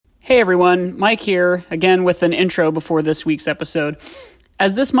Hey everyone, Mike here, again with an intro before this week's episode.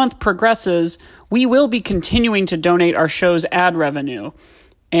 As this month progresses, we will be continuing to donate our show's ad revenue.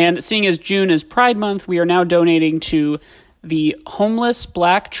 And seeing as June is Pride Month, we are now donating to the Homeless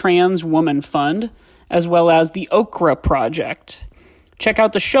Black Trans Woman Fund, as well as the Okra Project. Check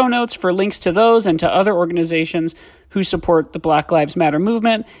out the show notes for links to those and to other organizations who support the Black Lives Matter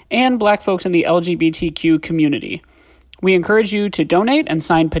movement and Black folks in the LGBTQ community. We encourage you to donate and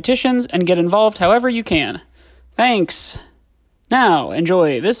sign petitions and get involved however you can. Thanks. Now,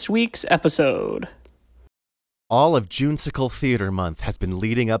 enjoy this week's episode. All of Junesicle Theater Month has been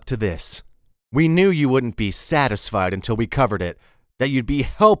leading up to this. We knew you wouldn't be satisfied until we covered it, that you'd be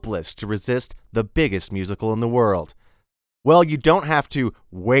helpless to resist the biggest musical in the world. Well, you don't have to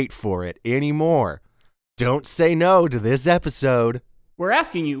wait for it anymore. Don't say no to this episode. We're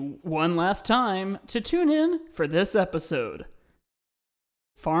asking you one last time to tune in for this episode.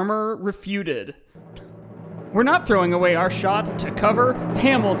 Farmer Refuted. We're not throwing away our shot to cover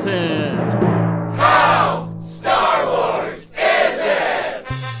Hamilton. How Star Wars is it?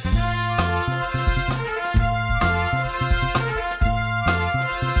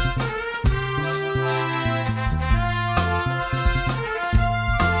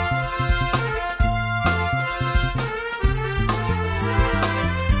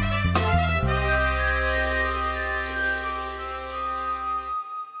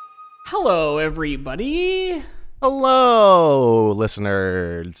 Hello, everybody. Hello,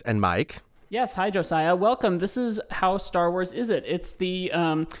 listeners, and Mike. Yes, hi, Josiah. Welcome. This is How Star Wars Is It? It's the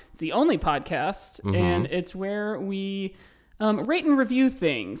only podcast, and it's where we rate and review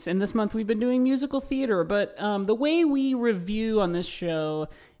things. And this month we've been doing musical theater, but the way we review on this show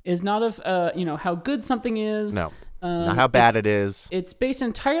is not of how good something is. No, not how bad it is. It's based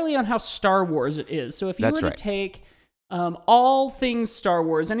entirely on how Star Wars it is. So if you That's were right. to take all things Star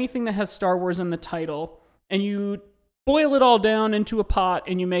Wars, anything that has Star Wars in the title, and you boil it all down into a pot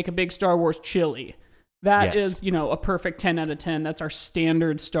and you make a big Star Wars chili. That Yes. is, a perfect 10 out of 10. That's our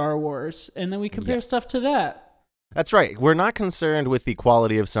standard Star Wars. And then we compare Yes. stuff to that. That's right. We're not concerned with the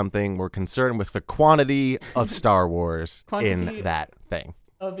quality of something. We're concerned with the quantity of Star Wars Quantity in that thing.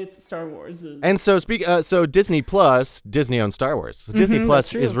 Of its Star Wars. And so so Disney Plus, Disney owns Star Wars. So Disney Plus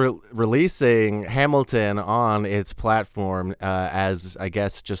that's is releasing Hamilton on its platform as, I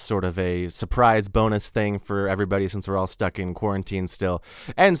guess, just sort of a surprise bonus thing for everybody since we're all stuck in quarantine still.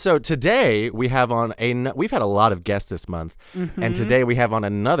 And so today we've had a lot of guests this month, and today we have on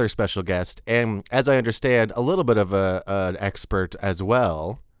another special guest, and as I understand, a little bit of an expert as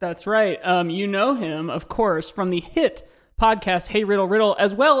well. That's right. You know him, of course, from the hit podcast Hey Riddle Riddle,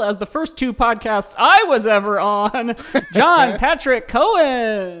 as well as the first two podcasts I was ever on, John Patrick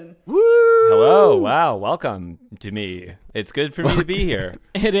Cohen. Woo! Hello, wow, welcome to me. It's good for me to be here.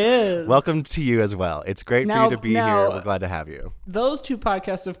 It is. Welcome to you as well. It's great for you to be here. We're glad to have you. Those two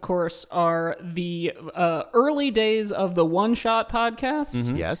podcasts, of course, are the early days of the One Shot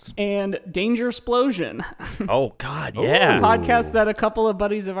podcast Yes. and Danger Explosion, Oh, God, yeah. podcast that a couple of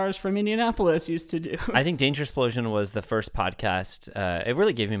buddies of ours from Indianapolis used to do. I think Danger Explosion was the first podcast. It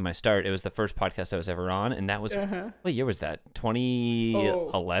really gave me my start. It was the first podcast I was ever on, and that was, what year was that?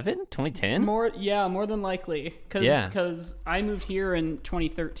 2011? 2010? More than likely, because I moved here in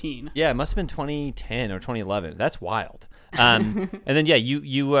 2013. Yeah, it must have been 2010 or 2011. That's wild. And then,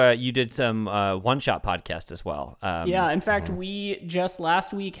 you did some one-shot podcast as well. In fact, we just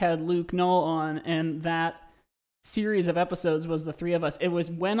last week had Luke Knoll on, and that series of episodes was the three of us. It was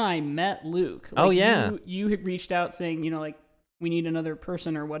when I met Luke. You had reached out saying, we need another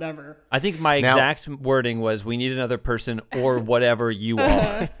person or whatever. I think my exact wording was, we need another person or whatever you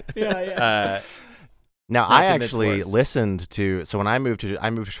are. Yeah. Now, Not I to mince actually words. listened to, so when I moved to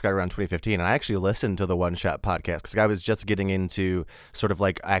Chicago around 2015, and I actually listened to the One Shot podcast because I was just getting into sort of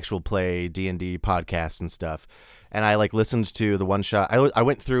like actual play D&D podcasts and stuff. And I listened to the One Shot. I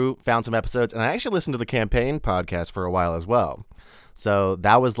went through, found some episodes, and I actually listened to the campaign podcast for a while as well. So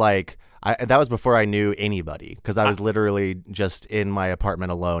that was that was before I knew anybody because I was literally just in my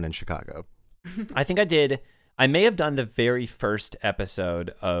apartment alone in Chicago. I think I may have done the very first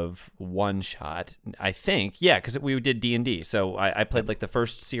episode of One Shot. I think, because we did D&D. So I played the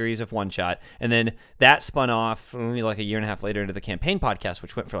first series of One Shot, and then that spun off maybe a year and a half later into the campaign podcast,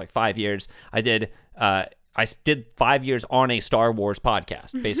 which went for 5 years. I did 5 years on a Star Wars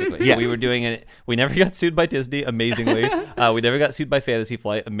podcast, basically. So Yes. we were doing it. We never got sued by Disney, amazingly. We never got sued by Fantasy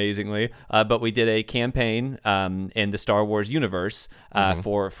Flight, amazingly. But we did a campaign in the Star Wars universe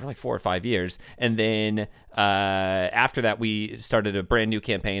for 4 or 5 years. And then after that, we started a brand new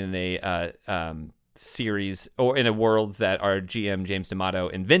campaign in a series, or in a world that our GM James D'Amato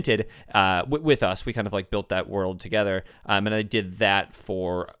invented with us. We kind of like built that world together, and I did that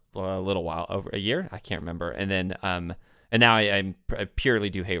for a little while, over a year, I can't remember, and then and now I purely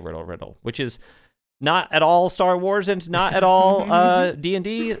do Hey Riddle Riddle, which is not at all Star Wars and not at all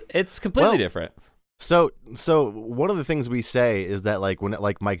D&D. It's completely different. So one of the things we say is that, like, when,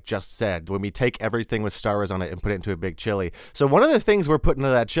 like Mike just said, when we take everything with Star Wars on it and put it into a big chili. So one of the things we're putting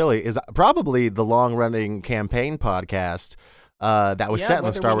into that chili is probably the long-running campaign podcast that was set in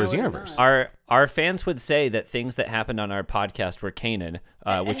the Star Wars universe. Our fans would say that things that happened on our podcast were canon,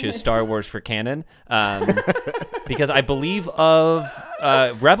 which is Star Wars for canon. Because I believe of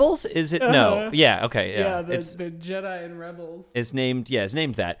Rebels. Is it? No. Yeah. Okay. Yeah. The Jedi and Rebels is named. Yeah, it's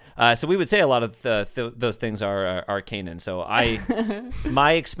named that. So we would say a lot of those things are canon. So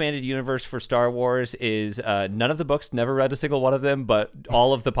my expanded universe for Star Wars is none of the books. Never read a single one of them, but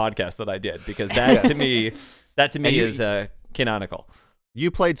all of the podcasts that I did, because that to me is canonical. You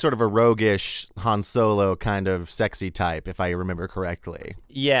played sort of a roguish Han Solo kind of sexy type, if I remember correctly.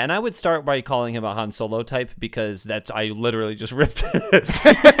 Yeah, and I would start by calling him a Han Solo type, because I literally just ripped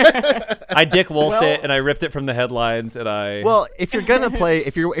it. I Dick Wolfed it, and I ripped it from the headlines, and I... Well, if you're gonna play,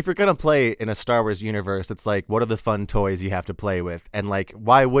 if you're gonna play in a Star Wars universe, it's like, what are the fun toys you have to play with, and like,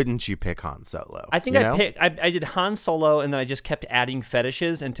 why wouldn't you pick Han Solo? I think I did Han Solo, and then I just kept adding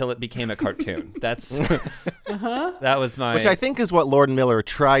fetishes until it became a cartoon. That's that was my... Which I think is what Lord Miller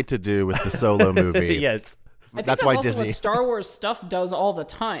tried to do with the Solo movie. Yes. I think that's why also Disney. What Star Wars stuff does all the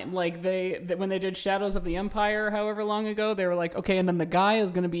time. Like when they did Shadows of the Empire, however long ago, they were like, okay, and then the guy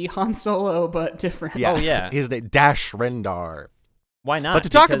is going to be Han Solo, but different. Yeah. Oh yeah, his name Dash Rendar. Why not? But to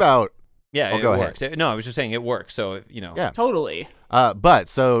talk about, yeah, it go works. ahead. No, I was just saying it works. So yeah, totally.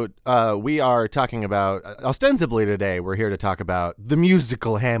 We are talking about ostensibly today. We're here to talk about the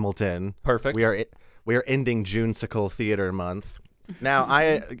musical Hamilton. Perfect. We are ending Junesicle Theater Month. Now,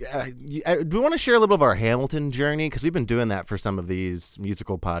 do we want to share a little bit of our Hamilton journey? Because we've been doing that for some of these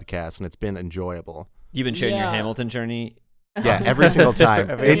musical podcasts, and it's been enjoyable. You've been sharing your Hamilton journey? Yeah, every single time.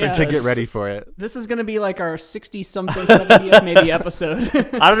 To get ready for it. This is going to be like our 60-something, 70th maybe episode.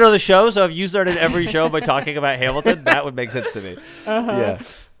 I don't know the show, so if you started every show by talking about Hamilton, that would make sense to me. Yeah.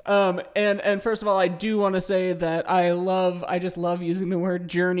 And first of all, I do want to say that I just love using the word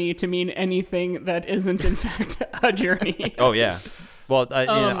journey to mean anything that isn't in fact a journey. Oh yeah. Well,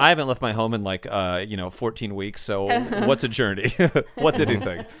 I haven't left my home in 14 weeks. So what's a journey? What's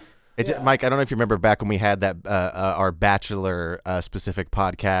anything? Mike, I don't know if you remember back when we had that our Bachelor specific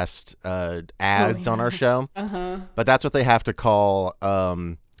podcast ads on our show, but that's what they have to call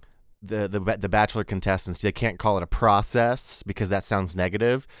the Bachelor contestants. They can't call it a process because that sounds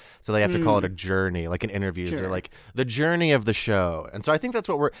negative, so they have to call it a journey, like an interview. Sure. They're like the journey of the show, and so I think that's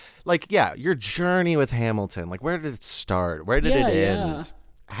what we're like. Yeah, your journey with Hamilton. Like, where did it start? Where did it end?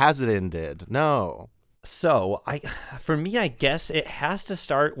 Has it ended? No. So for me, I guess it has to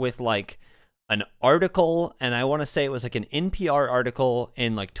start with like an article, and I want to say it was like an NPR article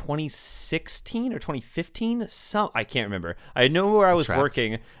in like 2016 or 2015. I can't remember. I know where I was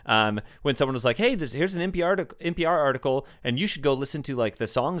working when someone was like, "Hey, here's an NPR article, and you should go listen to like the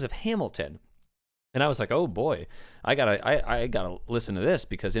songs of Hamilton." And I was like, "Oh boy, I gotta listen to this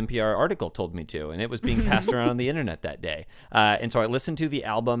because NPR article told me to," and it was being passed around on the internet that day. And so I listened to the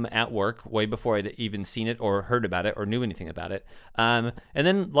album at work way before I'd even seen it or heard about it or knew anything about it. And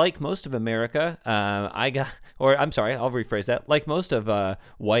then, like most of America, I'll rephrase that. Like most of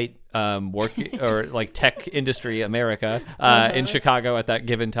white work or like tech industry America in Chicago at that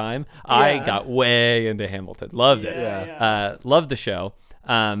given time, I got way into Hamilton. Loved it. Loved the show.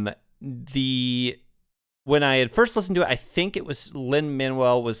 When I had first listened to it, I think it was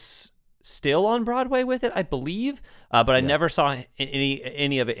Lin-Manuel was still on Broadway with it, I believe, but I never saw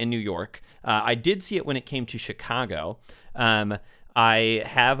any of it in New York. I did see it when it came to Chicago. I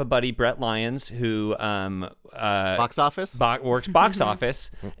have a buddy, Brett Lyons, who box office works box office,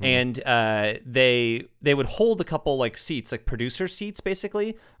 and they would hold a couple like seats, like producer seats,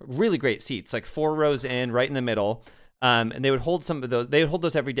 basically really great seats, like 4 rows in, right in the middle. And they would hold some of those. They would hold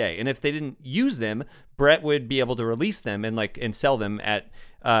those every day, and if they didn't use them, Brett would be able to release them and sell them at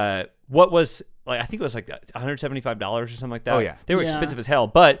what was like I think it was like $175 or something like that. Oh yeah, they were expensive as hell,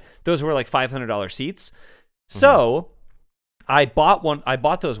 but those were like $500 seats. So I bought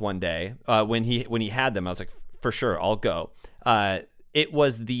those one day when he had them. I was like, for sure, I'll go. It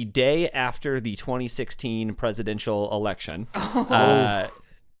was the day after the 2016 presidential election.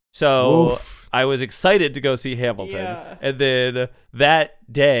 So I was excited to go see Hamilton. And then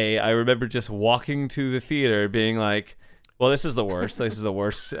that day, I remember just walking to the theater being like, Well, this is the worst. This is the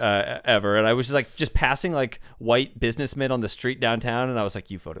worst ever. And I was just passing like white businessmen on the street downtown, and I was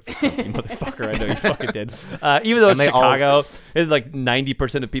like, "You voted for Trump, you motherfucker! I know you fucking did." Even though it's Chicago, and like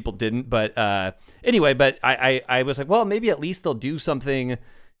 90% of people didn't. But anyway, but I was like, well, maybe at least they'll do something.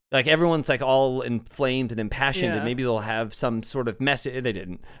 Like everyone's like all inflamed and impassioned, and maybe they'll have some sort of message. They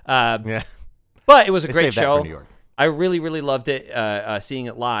didn't. Yeah. But it was a great saved that for show. New York. I really, really loved it, seeing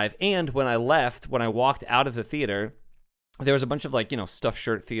it live. And when I walked out of the theater, there was a bunch of like, stuffed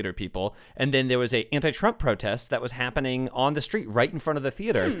shirt theater people. And then there was a anti-Trump protest that was happening on the street right in front of the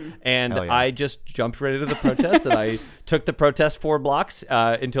theater. And yeah. I just jumped right into the protest and I took the protest 4 blocks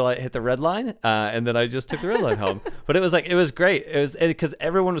until I hit the red line. And then I just took the red line home. But it was great. It was because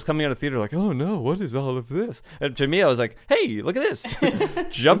everyone was coming out of the theater like, oh no, what is all of this? And to me, I was like, hey, look at this.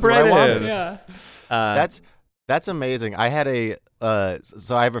 Jump right in. Yeah. That's amazing. I had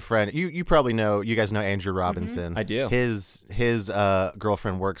so I have a friend. You probably know. You guys know Andrew Robinson. I do. His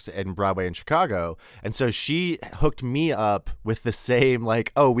girlfriend works in Broadway in Chicago, and so she hooked me up with the same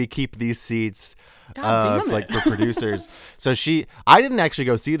like, oh, we keep these seats, like for producers. So I didn't actually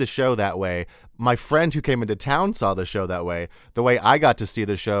go see the show that way. My friend who came into town saw the show that way. The way I got to see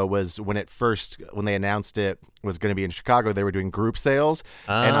the show was when they announced it was going to be in Chicago. They were doing group sales,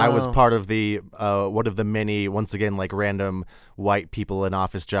 and I was part of the one of the many, once again, like random white people in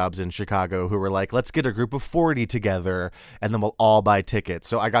office jobs in Chicago who were like, let's get a group of 40 together, and then we'll all buy tickets.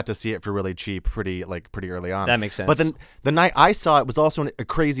 So I got to see it for really cheap, pretty early on. That makes sense. But then the night I saw it was also a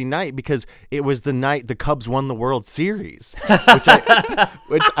crazy night because it was the night the Cubs won the World Series,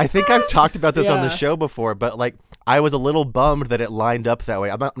 which I think I've talked about this on the show before, but like I was a little bummed that it lined up that way.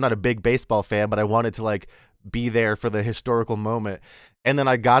 I'm not a big baseball fan, but I wanted to like be there for the historical moment. And then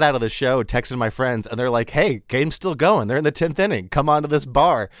I got out of the show, texted my friends, and they're like, hey, game's still going. They're in the 10th inning. Come on to this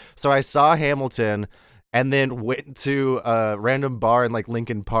bar. So I saw Hamilton and then went to a random bar in like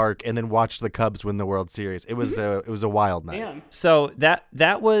Lincoln Park and then watched the Cubs win the World Series. It was a wild night. Damn. So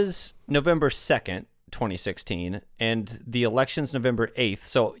that was November 2nd. 2016, and the election's November 8th.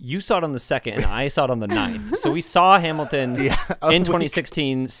 So you saw it on the 2nd, and I saw it on the 9th. So we saw Hamilton in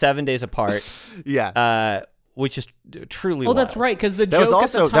 2016, 7 days apart. Yeah. Which is truly Oh, wild. that's right, because the joke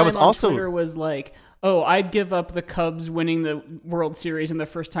at the time on also Twitter was like, oh, I'd give up the Cubs winning the World Series in the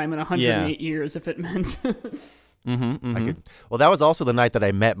first time in 108 years if it meant... Well, that was also the night that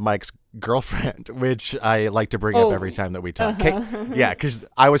I met Mike's girlfriend, which I like to bring up every time that we talk. Yeah, because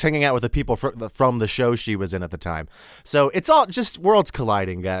I was hanging out with the people from the show she was in at the time. So it's all just worlds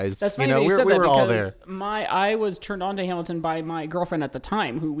colliding, guys. That's funny that you said we that were all there. I was turned on to Hamilton by my girlfriend at the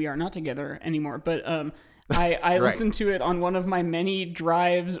time, who we are not together anymore, but I Right. listened to it on one of my many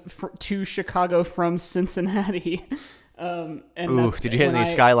drives to Chicago from Cincinnati. And Did you hit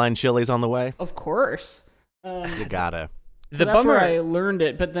any Skyline Chili's on the way? Of course. You gotta. So that's where I learned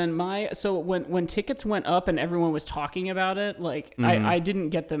it. But then when tickets went up and everyone was talking about it, like I didn't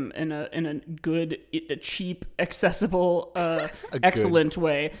get them in a good, cheap, accessible, excellent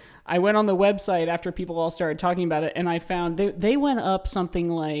way. I went on the website after people all started talking about it, and I found they went up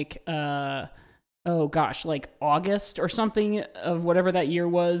something like like August or something of whatever that year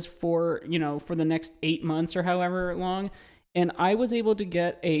was for the next 8 months or however long. And I was able to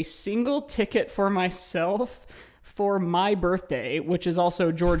get a single ticket for myself for my birthday, which is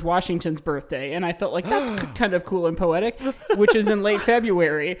also George Washington's birthday. And I felt like that's kind of cool and poetic, which is in late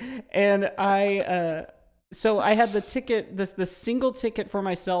February. And so I had the ticket, the single ticket for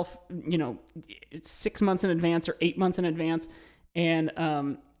myself, 6 months in advance or 8 months in advance. And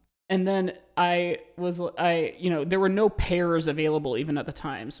then there were no pairs available even at the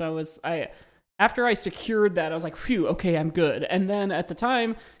time. So after I secured that, I was like, phew, okay, I'm good. And then at the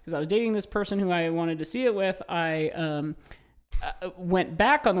time, because I was dating this person who I wanted to see it with, I went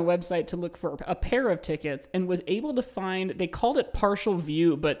back on the website to look for a pair of tickets and was able to find, they called it partial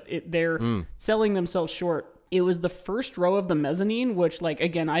view, but they're selling themselves short. It was the first row of the mezzanine, which, like,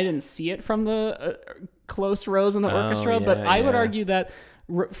 again, I didn't see it from the close rows in the orchestra, but I would argue that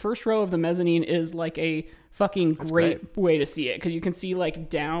first row of the mezzanine is like a fucking great way to see it, because you can see like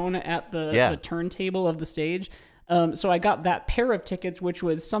down at the turntable of the stage. So I got that pair of tickets, which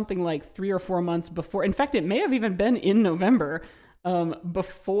was something like 3 or 4 months before. In fact, it may have even been in November,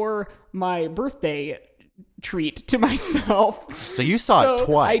 before my birthday treat to myself. So you saw it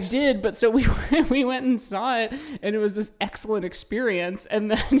twice. I did, but so we went and saw it, and it was this excellent experience. And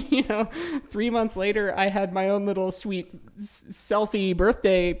then 3 months later, I had my own little sweet selfie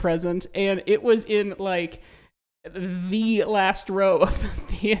birthday present, and it was in like the last row of the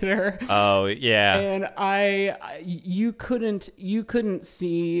theater. Oh yeah. And you couldn't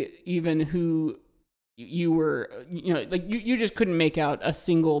see even who you were, like you just couldn't make out a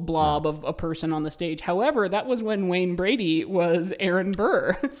single blob of a person on the stage. However, that was when Wayne Brady was Aaron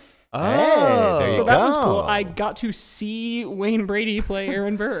Burr. Oh, hey, there you So go. that was cool. I got to see Wayne Brady play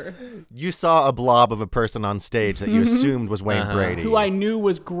Aaron Burr. You saw a blob of a person on stage that you assumed was Wayne Brady. Who I knew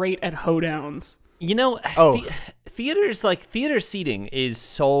was great at hoedowns. Theater seating is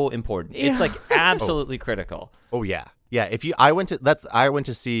so important. It's like absolutely critical. Oh yeah. Yeah, I went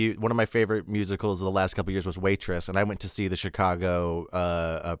to see one of my favorite musicals of the last couple of years was Waitress, and I went to see the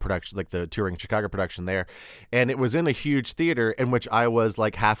Chicago production, like the touring Chicago production there, and it was in a huge theater in which I was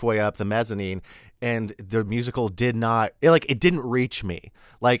like halfway up the mezzanine, and the musical it didn't reach me.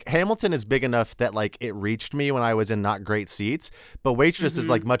 Like Hamilton is big enough that like it reached me when I was in not great seats, but Waitress is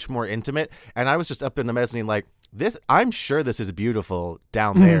like much more intimate, and I was just up in the mezzanine like this. I'm sure this is beautiful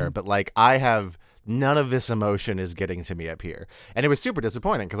down there, but like none of this emotion is getting to me up here. And it was super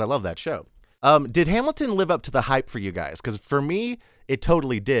disappointing because I love that show. Did Hamilton live up to the hype for you guys? Because for me, it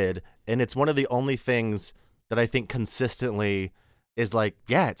totally did. And it's one of the only things that I think consistently is like,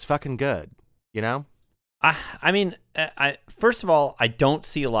 yeah, it's fucking good. You know? I mean, first of all, I don't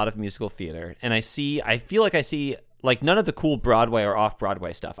see a lot of musical theater. And I feel like I see like none of the cool Broadway or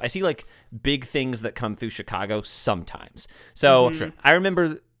off-Broadway stuff. I see like big things that come through Chicago sometimes. So I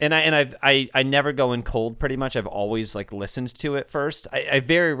remember, and I never go in cold pretty much. I've always like listened to it first. I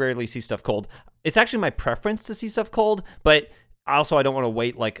very rarely see stuff cold. It's actually my preference to see stuff cold, but also I don't want to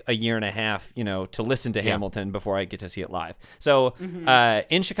wait like a year and a half, to listen to Hamilton before I get to see it live. So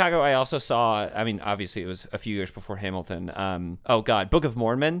in Chicago, I also saw, I mean, obviously it was a few years before Hamilton. Book of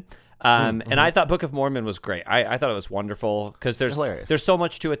Mormon. And I thought Book of Mormon was great. I thought it was wonderful because there's so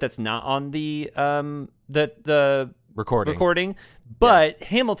much to it that's not on the recording. But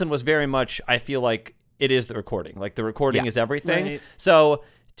Hamilton was very much, I feel like it is the recording. Like the recording is everything. Right. So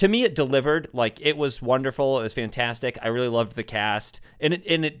to me, it delivered. Like it was wonderful. It was fantastic. I really loved the cast, and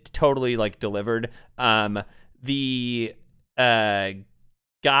it totally like delivered. The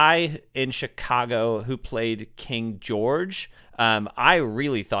guy in Chicago who played King George. I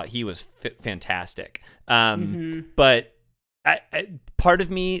really thought he was fantastic. But part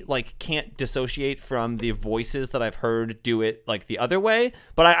of me like can't dissociate from the voices that I've heard do it like the other way.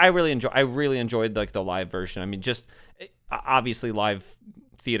 But I really enjoyed like the live version. I mean, just obviously live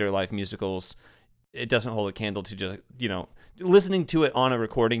theater, live musicals, it doesn't hold a candle to just, listening to it on a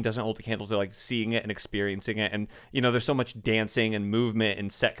recording doesn't hold a candle to like seeing it and experiencing it. And, there's so much dancing and movement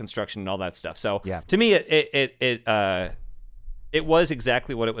and set construction and all that stuff. So to me, it was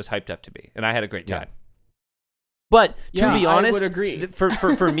exactly what it was hyped up to be, and I had a great time. But to be honest, I would agree.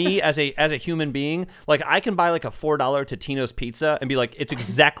 For me as a human being, like I can buy like a $4 Totino's pizza and be like, it's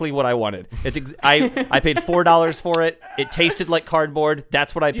exactly what I wanted. I paid $4 for it. It tasted like cardboard.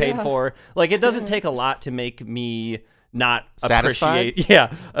 That's what I paid for. Like it doesn't take a lot to make me not satisfied?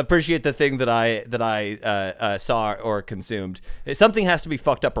 appreciate the thing that I saw or consumed. Something has to be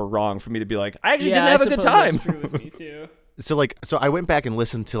fucked up or wrong for me to be like, I actually didn't have a good time. That's true with me too. So I went back and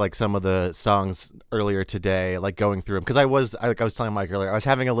listened to like some of the songs earlier today, like going through them, because I was telling Mike earlier, I was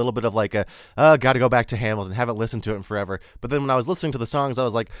having a little bit of like got to go back to Hamilton, haven't listened to it in forever. But then when I was listening to the songs, I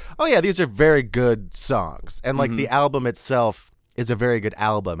was like, oh yeah, these are very good songs, and like the album itself is a very good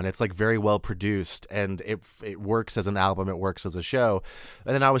album, and it's like very well produced, and it works as an album, it works as a show.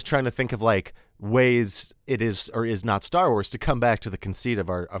 And then I was trying to think of like ways it is or is not Star Wars to come back to the conceit of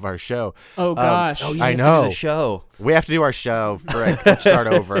our show. Oh gosh, I know. To do the show. We have to do our show. Frick, let's start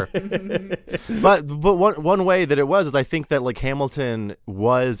over. But one way that it was is I think that like Hamilton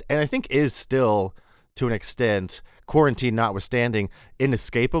was, and I think is still to an extent, quarantine notwithstanding,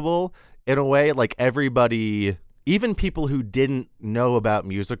 inescapable in a way. Like everybody, even people who didn't know about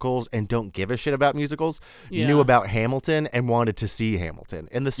musicals and don't give a shit about musicals knew about Hamilton and wanted to see Hamilton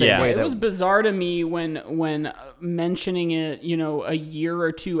in the same way. It was bizarre to me when mentioning it, a year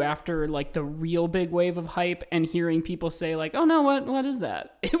or two after like the real big wave of hype, and hearing people say like, "Oh no, what is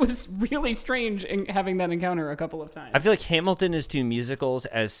that?" It was really strange having that encounter a couple of times. I feel like Hamilton is to musicals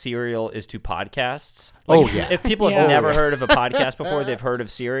as Serial is to podcasts. Like, if people have never heard of a podcast before, they've heard of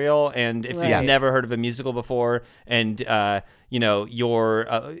Serial, and if they've never heard of a musical before, and you're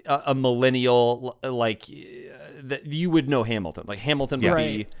a millennial, like you would know Hamilton. Like Hamilton would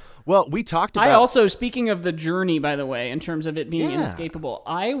be. Well, we talked about. I also, speaking of the journey, by the way, in terms of it being inescapable,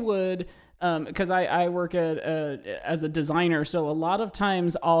 I would. Because I work as a designer, so a lot of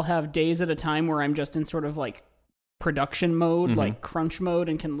times I'll have days at a time where I'm just in sort of like production mode, like crunch mode,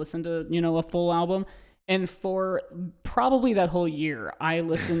 and can listen to a full album. And for probably that whole year, I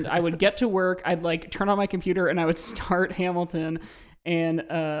would get to work, I'd like turn on my computer, and I would start Hamilton, And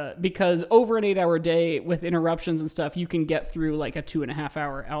because over an 8-hour day with interruptions and stuff, you can get through like a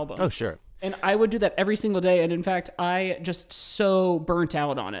 2.5-hour album. Oh, sure. And I would do that every single day. And in fact, I just so burnt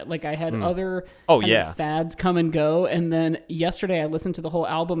out on it. Like I had other kind of fads come and go. And then yesterday I listened to the whole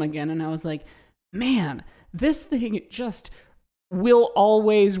album again and I was like, man, this thing just will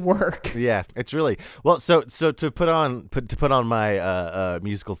always work. Yeah, it's really well. So to put on my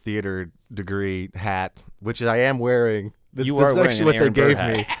musical theater degree hat, which I am wearing. This is actually what they gave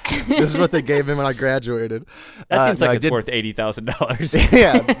me. This is what they gave me when I graduated. That seems like it's worth $80,000.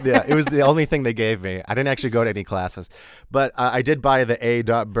 yeah. It was the only thing they gave me. I didn't actually go to any classes, but I did buy the A.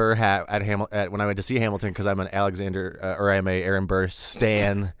 Burr hat at when I went to see Hamilton because I'm an I'm a Aaron Burr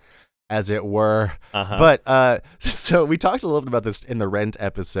stan, as it were. But so we talked a little bit about this in the Rent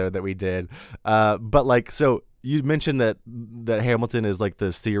episode that we did. But like, so you mentioned that Hamilton is like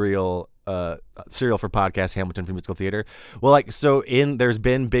the serial for podcast, Hamilton for musical theater. Well, like, so there's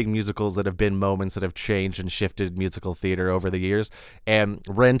been big musicals that have been moments that have changed and shifted musical theater over the years. And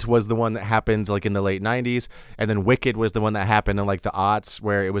Rent was the one that happened like in the late 90s. And then Wicked was the one that happened in like the aughts,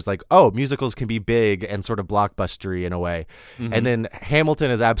 where it was like, oh, musicals can be big and sort of blockbustery in a way. And then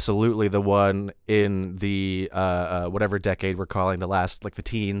Hamilton is absolutely the one in the whatever decade we're calling the last, like the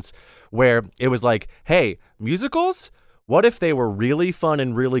teens, where it was like, hey, musicals? What if they were really fun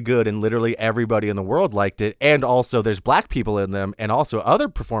and really good and literally everybody in the world liked it, and also there's black people in them and also other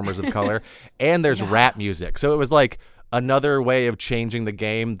performers of color and there's rap music. So it was like another way of changing the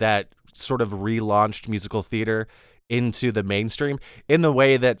game that sort of relaunched musical theater into the mainstream in the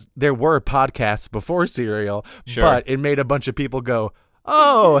way that there were podcasts before Serial, but it made a bunch of people go,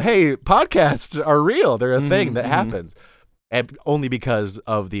 oh, hey, podcasts are real. They're a thing that happens. And only because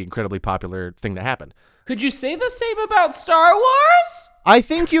of the incredibly popular thing that happened. Could you say the same about Star Wars? I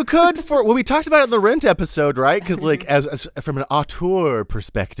think you could we talked about it in the Rent episode, right? Because like as from an auteur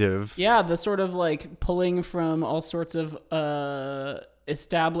perspective. Yeah, the sort of like pulling from all sorts of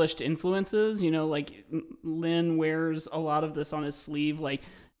established influences, you know, like Lin wears a lot of this on his sleeve, like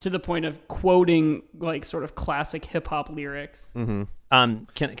to the point of quoting like sort of classic hip hop lyrics. Can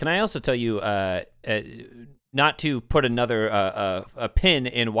I also tell you not to put another a pin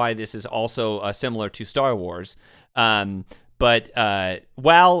in why this is also similar to Star Wars, but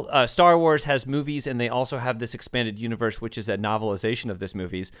while Star Wars has movies and they also have this expanded universe, which is a novelization of this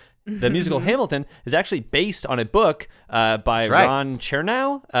movies, the musical Hamilton is actually based on a book by Ron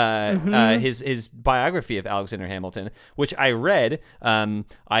Chernow, his biography of Alexander Hamilton, which I read.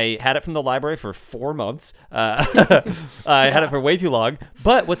 I had it from the library for 4 months. I had it for way too long.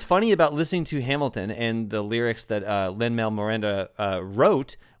 But what's funny about listening to Hamilton and the lyrics that Lin-Manuel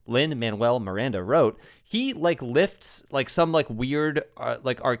Miranda wrote, he like lifts like some like weird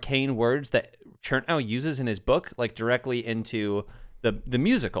like arcane words that Chernow uses in his book like directly into the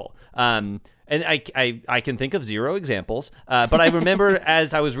musical. And I can think of 0 examples, but I remember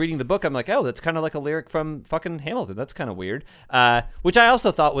as I was reading the book, I'm like, oh, that's kind of like a lyric from fucking Hamilton. That's kind of weird, which I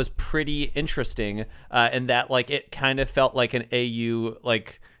also thought was pretty interesting, in that like it kind of felt like an AU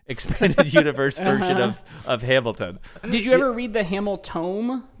like expanded universe version of Hamilton. Did you ever read the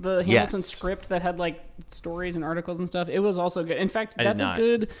Hamiltome, the Hamilton script that had like stories and articles and stuff? It was also good. In fact, that's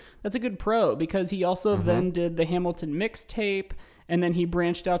a good pro, because he also then did the Hamilton mixtape, and then he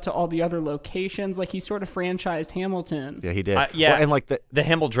branched out to all the other locations. Like he sort of franchised Hamilton. Yeah, he did. Yeah, well, and like the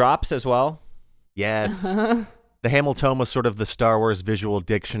Hamil drops as well. Yes. The Hamiltome was sort of the Star Wars visual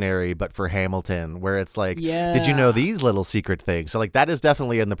dictionary, but for Hamilton, where it's like, did you know these little secret things? So like that is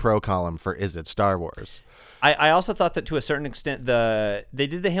definitely in the pro column for Is It Star Wars? I also thought that to a certain extent they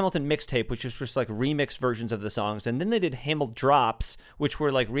did the Hamilton mixtape, which was just like remixed versions of the songs, and then they did Hamil drops, which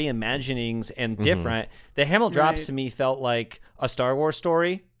were like reimaginings and different. The Hamil drops to me felt like a Star Wars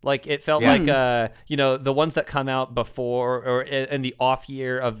story. Like it felt like the ones that come out before or in the off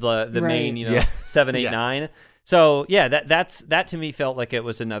year of the main 7, 8, 9. So yeah, that to me felt like it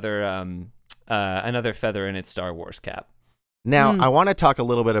was another feather in its Star Wars cap. Now, I want to talk a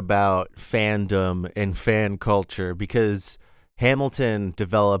little bit about fandom and fan culture, because Hamilton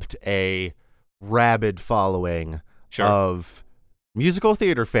developed a rabid following of musical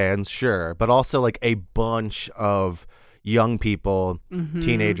theater fans, but also like a bunch of young people,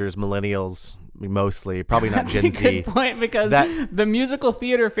 teenagers, millennials, mostly, probably not Gen Z. That's a good point, because the musical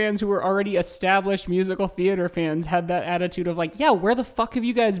theater fans who were already established musical theater fans had that attitude of like, yeah, where the fuck have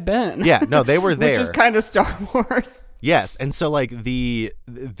you guys been? Yeah, no, they were there. Which is kind of Star Wars. Yes, and so like the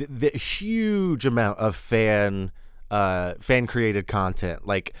huge amount of fan created content,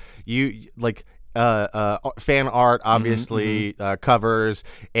 like fan art, obviously, covers,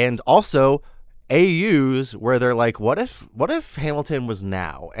 and also AUs where they're like, what if Hamilton was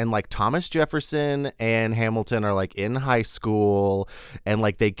now, and like Thomas Jefferson and Hamilton are like in high school and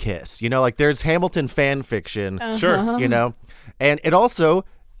like they kiss, like there's Hamilton fan fiction, Sure. And it also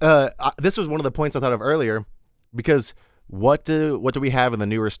this was one of the points I thought of earlier, because what do we have in the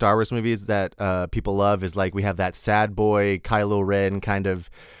newer Star Wars movies that people love is like we have that sad boy Kylo Ren kind of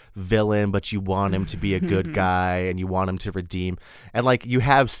villain, but you want him to be a good guy and you want him to redeem, and like you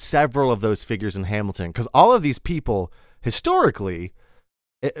have several of those figures in Hamilton, because all of these people historically,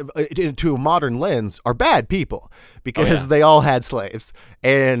 to a modern lens, are bad people because they all had slaves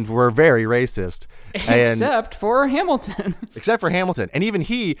and were very racist. Except for Hamilton. And even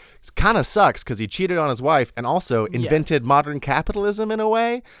he kind of sucks because he cheated on his wife and also invented modern capitalism in a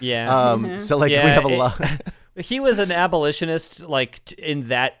way. Yeah. So like we have a lot. He was an abolitionist like in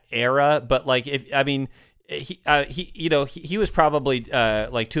that era, but like he was probably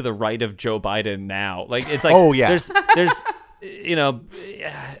like to the right of Joe Biden now. Like it's like there's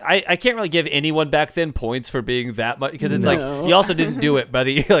I can't really give anyone back then points for being that much, because it's like he also didn't do it, but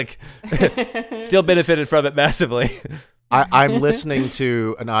he like still benefited from it massively. I'm listening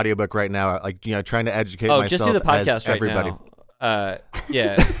to an audiobook right now, like trying to educate myself. Just do the podcast right everybody. now.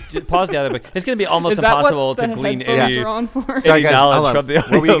 Just pause the audiobook. It's going to be almost impossible to glean any Sorry, guys, knowledge from the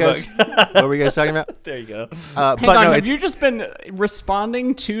audiobook. What were you guys talking about? There you go. Hang on, have you just been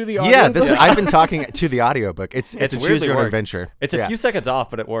responding to the audiobook? Yeah, I've been talking to the audiobook. It's a choose your own adventure. It's a few seconds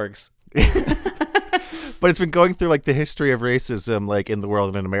off, but it works. But it's been going through like the history of racism like in the world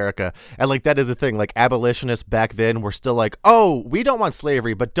and in America, and like that is the thing. Like abolitionists back then were still like, oh, we don't want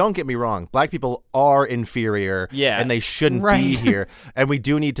slavery, but don't get me wrong, black people are inferior, and they shouldn't be here, and we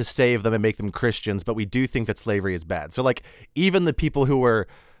do need to save them and make them Christians, but we do think that slavery is bad. So like even the people who were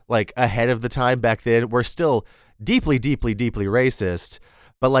like ahead of the time back then were still deeply, deeply, deeply racist.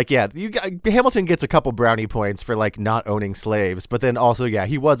 But like, Hamilton gets a couple brownie points for like not owning slaves, but then also,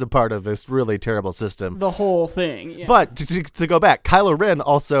 he was a part of this really terrible system. The whole thing. Yeah. But to go back, Kylo Ren,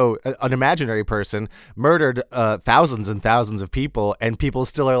 also an imaginary person, murdered thousands and thousands of people, and people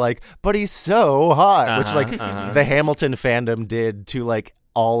still are like, but he's so hot, which like the Hamilton fandom did to like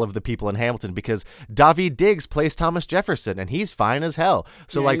all of the people in Hamilton, because Daveed Diggs plays Thomas Jefferson and he's fine as hell.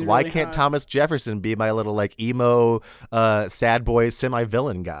 So like, why really can't Thomas Jefferson be my little like emo sad boy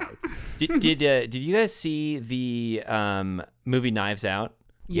semi-villain guy? Did you guys see the movie Knives Out?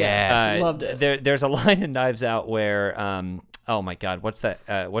 Yes, loved it. There's a line in Knives Out where oh my god, what's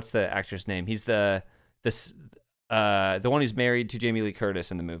the actor's name? He's the one who's married to Jamie Lee Curtis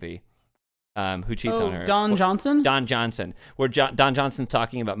in the movie. Who cheats on her? Don Johnson? Don Johnson. Where Don Johnson's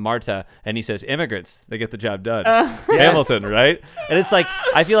talking about Marta, and he says, immigrants, they get the job done. Hamilton, right? And it's like,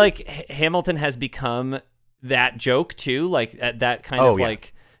 I feel like Hamilton has become that joke too, like that kind of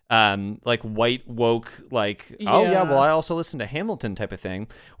like white woke, like, well, I also listen to Hamilton type of thing,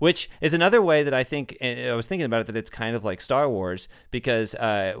 which is another way that I think, I was thinking about it, that it's kind of like Star Wars, because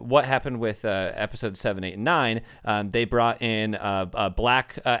what happened with episodes 7, 8, and 9, they brought in a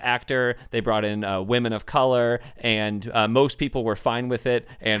black actor, they brought in women of color, and most people were fine with it,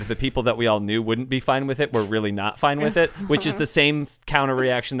 and the people that we all knew wouldn't be fine with it were really not fine with it, which is the same counter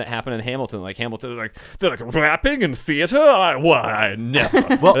reaction that happened in Hamilton. Like Hamilton, they're like rapping in theater? I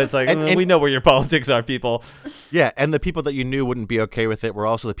never. Well, it's like, and we know where your politics are, people. Yeah, and the people that you knew wouldn't be okay with it were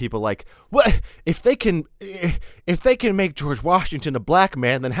also the people like, what if they can make George Washington a black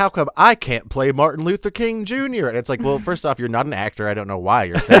man, then how come I can't play Martin Luther King Jr.? And it's like, well, first off, you're not an actor. I don't know why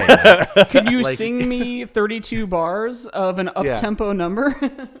you're saying that. Can you sing me 32 bars of an up-tempo number?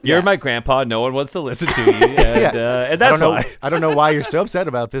 You're my grandpa. No one wants to listen to you. And, and that's why. I don't know why you're so upset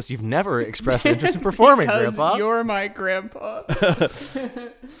about this. You've never expressed interest in performing, Grandpa. You're my grandpa.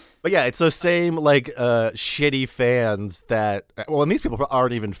 But yeah, it's those same like shitty fans that, well, and these people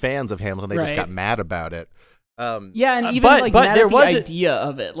aren't even fans of Hamilton. They just got mad about it. And even mad at the idea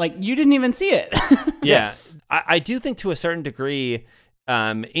of it. Like, you didn't even see it. Yeah. I do think to a certain degree,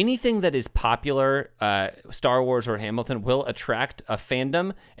 anything that is popular, Star Wars or Hamilton, will attract a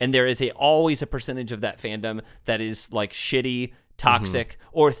fandom, and there is always a percentage of that fandom that is like shitty, toxic,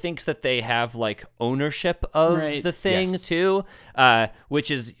 or thinks that they have like ownership of the thing too, which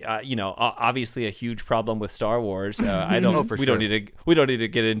is obviously a huge problem with Star Wars. We don't need to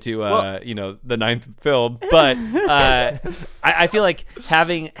get into the 9th film, but I feel like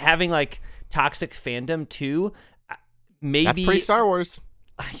having like toxic fandom too, maybe that's pretty Star Wars.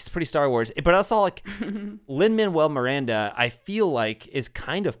 It's pretty Star Wars, but also like Lin-Manuel Miranda, I feel like is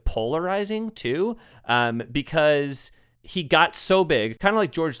kind of polarizing too, because he got so big, kind of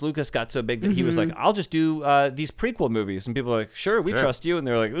like George Lucas got so big that he was like, I'll just do these prequel movies. And people are like, sure, we trust you. And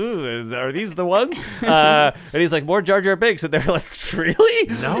they're like, ooh, are these the ones? And he's like, more Jar Jar Binks. And they're like,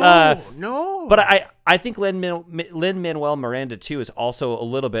 really? No. But I think Lin-Manuel Miranda, too, is also a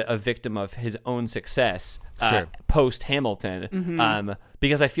little bit a victim of his own success post-Hamilton.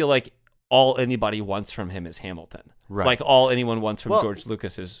 Because I feel like all anybody wants from him is Hamilton. Right. Like all anyone wants from George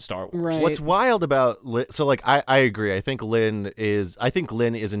Lucas is Star Wars. Right. What's wild about so like I agree. I think Lin is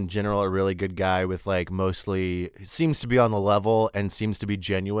in general a really good guy with like mostly seems to be on the level and seems to be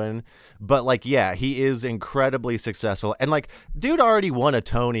genuine. But like yeah, he is incredibly successful and like dude already won a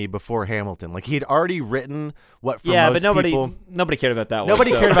Tony before Hamilton. Like he'd already written what for most but nobody people, cared about that one.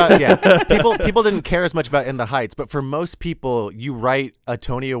 Nobody cared about people didn't care as much about In the Heights, but for most people you write a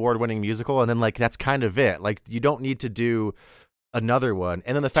Tony Award winning musical and then like that's kind of it. Like you don't need to do another one.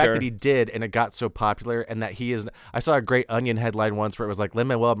 And then the fact that he did and it got so popular and that he is I saw a great Onion headline once where it was like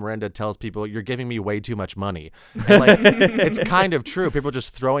Lin-Manuel Miranda tells people you're giving me way too much money. And like it's kind of true. People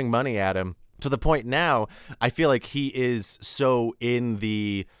just throwing money at him to the point now I feel like he is so in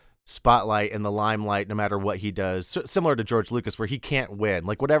the spotlight and the limelight no matter what he does. So, similar to George Lucas where he can't win.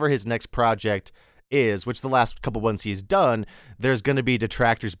 Like whatever his next project is, which the last couple ones he's done, there's going to be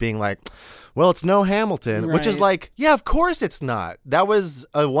detractors being like, well, it's no Hamilton, which is like, yeah, of course it's not. That was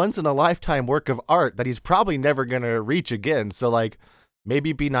a once-in-a-lifetime work of art that he's probably never going to reach again. So, like,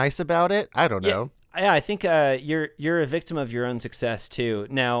 maybe be nice about it? I don't know. Yeah, I think you're a victim of your own success, too.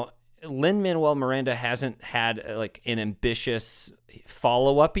 Now, Lin-Manuel Miranda hasn't had, like, an ambitious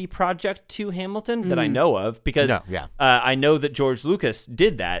follow-up-y project to Hamilton that I know of, because I know that George Lucas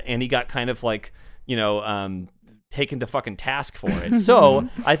did that, and he got kind of, like, taken to fucking task for it. So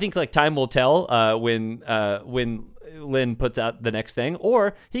I think like time will tell when Lin puts out the next thing,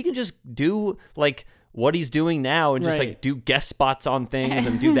 or he can just do like what he's doing now and just like do guest spots on things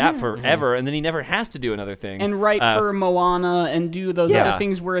and do that forever, and then he never has to do another thing and write for Moana and do those other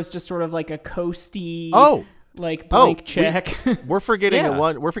things where it's just sort of like a coasty like blank check. We're forgetting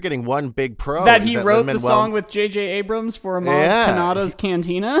We're forgetting one big pro that he wrote the song with J.J. Abrams for Maz Kanata's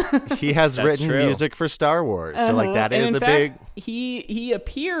Cantina. He has written music for Star Wars, so like that is a big. He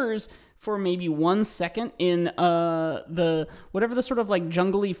appears for maybe 1 second in the whatever the sort of like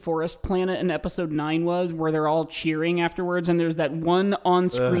jungly forest planet in episode 9 was, where they're all cheering afterwards, and there's that one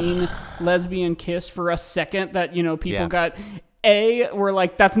on-screen lesbian kiss for a second that people got. Were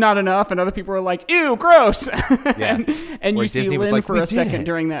like, that's not enough, and other people were like, ew, gross. and you see Disney Lin like, for a second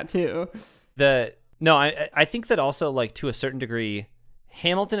during that too. I think that also, like, to a certain degree,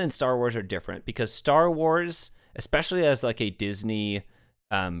 Hamilton and Star Wars are different, because Star Wars, especially as like a Disney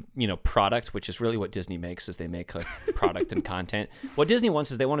product, which is really what Disney makes, is they make like product and content. What Disney wants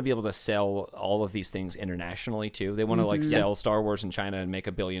is they want to be able to sell all of these things internationally too. They want to like sell Star Wars in China and make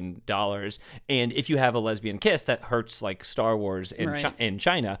 $1 billion. And if you have a lesbian kiss, that hurts like Star Wars in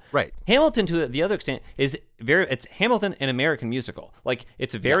China. Right. Hamilton, to the other extent, it's Hamilton, an American musical. Like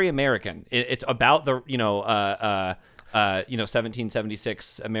it's very American. It's about the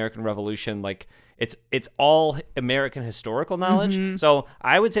 1776 American Revolution. Like it's all American historical knowledge. So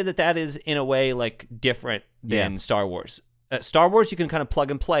I would say that is in a way like different than Star Wars. Star Wars, you can kind of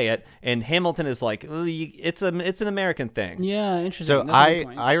plug and play it, and Hamilton is like it's an American thing. Yeah, interesting. So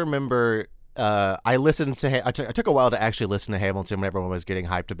I remember. I listened to. I took a while to actually listen to Hamilton when everyone was getting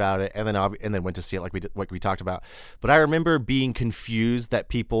hyped about it, and then went to see it like we talked about. But I remember being confused that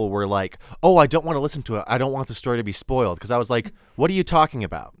people were like, "Oh, I don't want to listen to it. I don't want the story to be spoiled." Because I was like, "What are you talking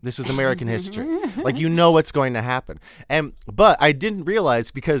about? This is American history. Like what's going to happen." But I didn't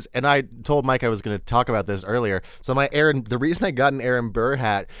realize and I told Mike I was going to talk about this earlier. So the reason I got an Aaron Burr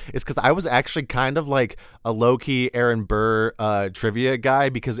hat is because I was actually kind of like a low-key Aaron Burr trivia guy,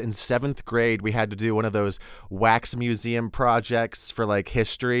 because in 7th grade we had to do one of those wax museum projects for like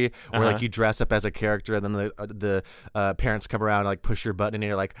history where like you dress up as a character and then the parents come around and like push your button and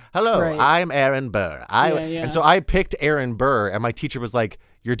you're like, hello, I'm Aaron Burr. And so I picked Aaron Burr, and my teacher was like,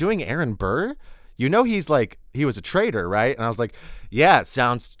 you're doing Aaron Burr? He was a traitor, right? And I was like, yeah, it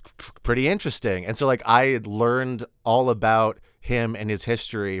sounds pretty interesting. And so like I learned all about him and his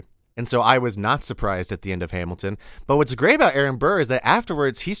history. And so I was not surprised at the end of Hamilton. But what's great about Aaron Burr is that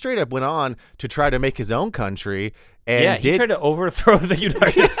afterwards he straight up went on to try to make his own country. And he tried to overthrow the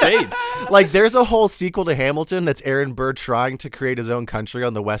United States. Like there's a whole sequel to Hamilton that's Aaron Burr trying to create his own country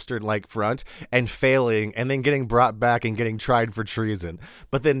on the Western front and failing, and then getting brought back and getting tried for treason,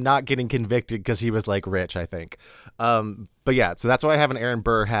 but then not getting convicted because he was like rich, I think. But yeah, so that's why I have an Aaron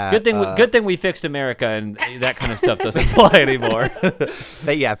Burr hat. Good thing we fixed America and that kind of stuff doesn't fly anymore.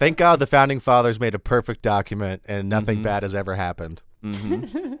 Thank God the Founding Fathers made a perfect document and nothing bad has ever happened.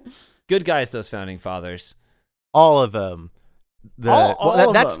 Good guys, those Founding Fathers. All of them. Them.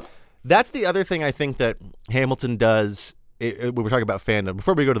 That's the other thing I think that Hamilton does. We were talking about fandom.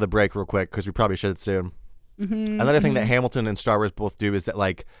 Before we go to the break real quick, because we probably should soon. Another thing that Hamilton and Star Wars both do is that,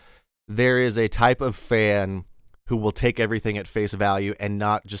 like, there is a type of fan who will take everything at face value and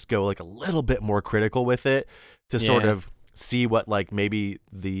not just go like a little bit more critical with it to sort of see what like maybe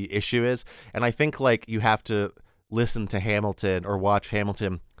the issue is. And I think like you have to listen to Hamilton or watch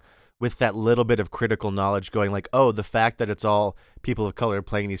Hamilton with that little bit of critical knowledge going like, oh, the fact that it's all people of color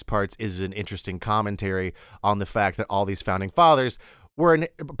playing these parts is an interesting commentary on the fact that all these founding fathers were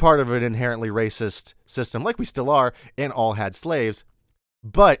part of an inherently racist system, like we still are, and all had slaves.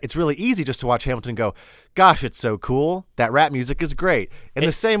 But it's really easy just to watch Hamilton and go, gosh, it's so cool. That rap music is great. In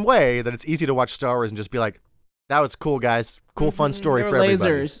the same way that it's easy to watch Star Wars and just be like, that was cool, guys. Cool, fun story for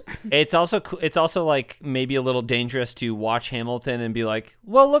lasers. everybody. It's also like maybe a little dangerous to watch Hamilton and be like,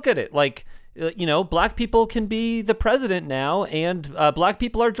 well, look at it. Like, you know, black people can be the president now, and black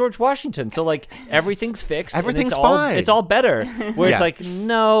people are George Washington. So like everything's fixed. Everything's and fine. It's all better. Where it's like,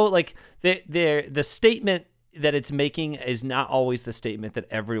 no, like the statement that it's making is not always the statement that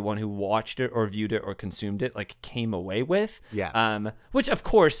everyone who watched it or viewed it or consumed it like came away with. Which of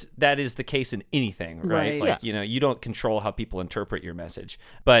course that is the case in anything, right? Like, you know, you don't control how people interpret your message.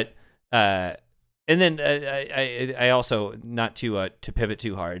 But and then I also, not to pivot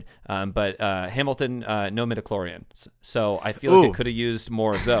too hard, but Hamilton, no midichlorian. So I feel like it could have used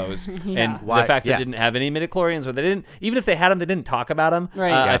more of those. And the fact that it didn't have any midichlorians, or they didn't, even if they had them, they didn't talk about them.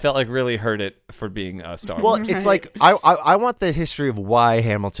 I felt like really hurt it for being Star Wars. Well, it's like I want the history of why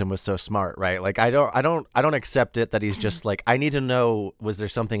Hamilton was so smart, right? Like I don't accept it that he's just like, I need to know, was there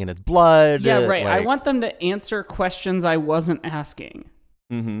something in his blood? Yeah, right. Like, I want them to answer questions I wasn't asking.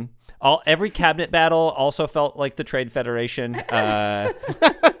 Every cabinet battle also felt like the Trade Federation.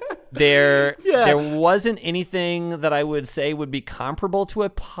 There wasn't anything that I would say would be comparable to a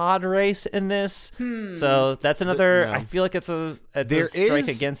pod race in this. So that's another. I feel like it's a strike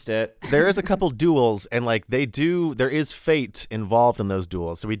against it. There is a couple duels, and like there is fate involved in those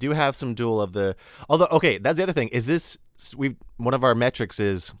duels. So we do have some duel of the. Although, okay, that's the other thing. Is this one of our metrics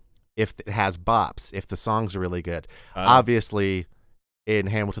is if it has bops, if the songs are really good. Obviously, in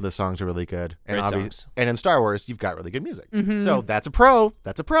Hamilton, the songs are really good, and and in Star Wars, you've got really good music. So that's a pro.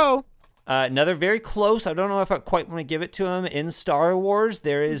 That's a pro. Another very close. I don't know if I quite want to give it to him. In Star Wars,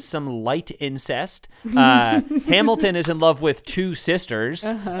 there is some light incest. Hamilton is in love with two sisters.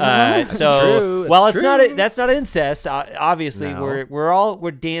 So while that's not incest. Obviously,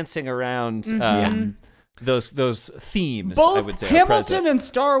 we're dancing around. Those themes. Both I would say Hamilton and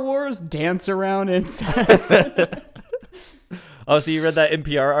Star Wars dance around incest. Oh, so you read that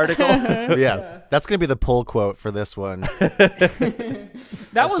NPR article? Yeah, that's gonna be the pull quote for this one.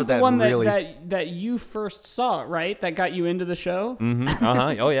 That was the one that you first saw, right? That got you into the show.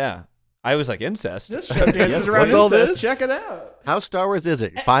 Oh yeah. I was like, incest. This show dances around incest. Check it out. How Star Wars is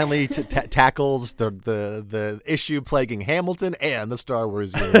it? Finally tackles the issue plaguing Hamilton and the Star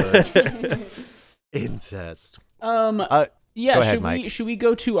Wars universe. Incest. Yeah. Go ahead, Mike. Should we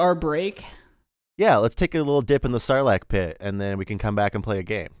go to our break? Yeah, let's take a little dip in the Sarlacc pit, and then we can come back and play a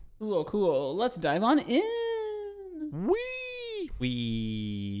game. Cool. Let's dive on in.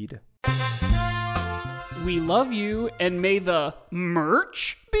 Weed. We love you, and may the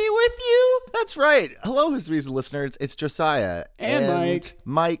merch be with you. That's right. Hello, Hisweez listeners. It's Josiah. And Mike.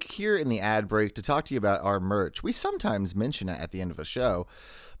 Mike here in the ad break to talk to you about our merch. We sometimes mention it at the end of a show,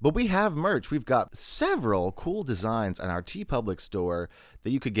 but we have merch. We've got several cool designs on our TeePublic store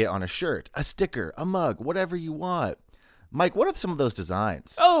that you could get on a shirt, a sticker, a mug, whatever you want. Mike, what are some of those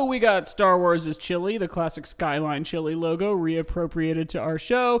designs? Oh, we got Star Wars' chili, the classic Skyline chili logo, reappropriated to our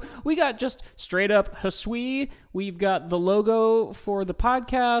show. We got just straight up Hiswee. We've got the logo for the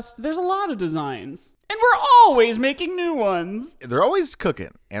podcast. There's a lot of designs. And we're always making new ones. They're always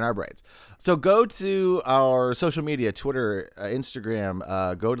cooking in our brains. So go to our social media, Twitter,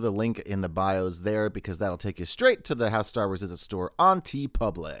 Instagram. Go to the link in the bios there because that'll take you straight to the How Star Wars Is It store on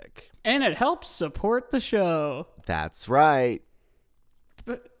TeePublic. And it helps support the show. That's right.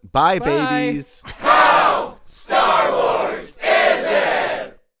 Bye. Bye, babies. How Star Wars is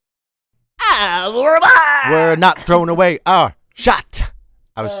it? We're not throwing away our shot.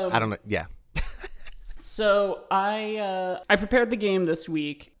 I don't know. Yeah. So I prepared the game this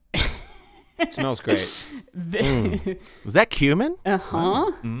week. It smells great. Was that cumin?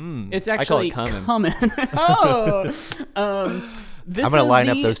 Uh-huh. It's I call actually it cumin. Oh. This I'm going to is line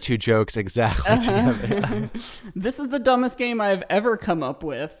up the- those two jokes exactly together. This is the dumbest game I've ever come up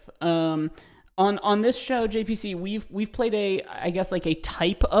with. On this show, JPC, we've played I guess like a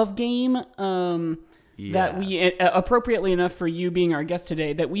type of game that we appropriately enough for you being our guest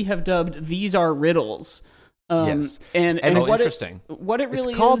today that we have dubbed "These Are Riddles." Yes. And Oh, what interesting. What it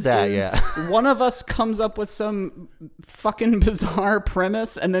really called is, that, is yeah. one of us comes up with some fucking bizarre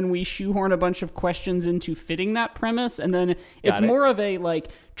premise, and then we shoehorn a bunch of questions into fitting that premise, and then it's Got it. more of a like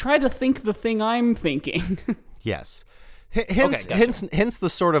try to think the thing I'm thinking. Yes. Hence, gotcha. hence the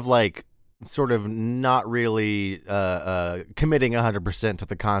sort of not really committing 100% to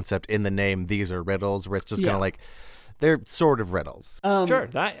the concept in the name. These are riddles, where it's just kind Yeah. of like they're sort of riddles. Sure.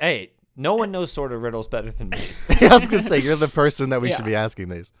 Hey, no one knows sort of riddles better than me. I was gonna say you're the person that we Yeah. should be asking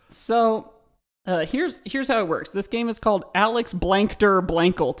these. So here's how it works. This game is called Alex Blankter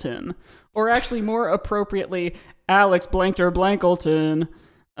Blankleton, or actually more appropriately, Alex Blankter Blankleton.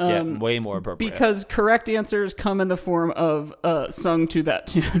 Yeah, way more appropriate. Because correct answers come in the form of sung to that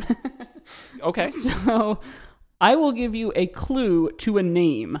tune. Okay. So I will give you a clue to a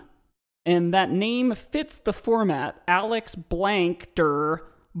name, and that name fits the format Alex Blankter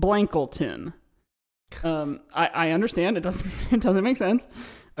Blankleton. I understand it doesn't make sense.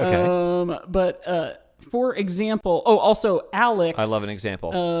 Okay. But for example, also Alex. I love an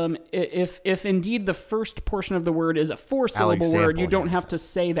example. If indeed the first portion of the word is a 4-syllable word, you don't have to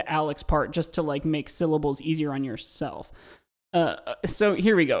say the Alex part just to like make syllables easier on yourself. So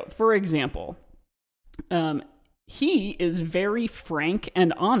here we go. For example, he is very frank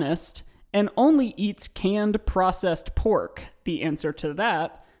and honest and only eats canned processed pork. The answer to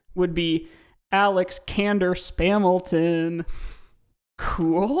that would be Alex Kander Spamilton.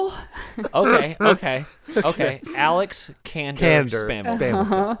 Cool. Okay. Alex Kander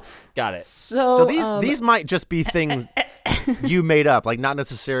Spamilton. Got it. So these might just be things you made up, like not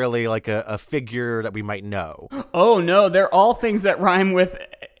necessarily like a figure that we might know. oh no, they're all things that rhyme with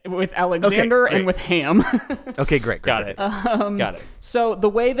Alexander Okay, and with ham. Okay, great. Got it. Got it. So the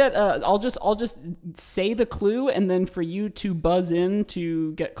way that I'll just say the clue, and then for you to buzz in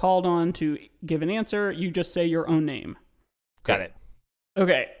to get called on to give an answer, you just say your own name. Got it.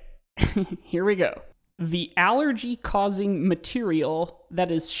 Okay, here we go. The allergy-causing material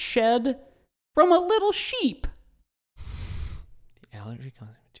that is shed from a little sheep. The allergy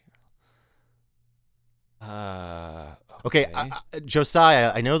causing material. Okay,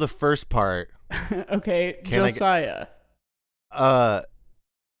 Josiah, I know the first part. Okay, Can I get- Josiah.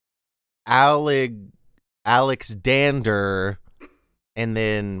 Alexander, and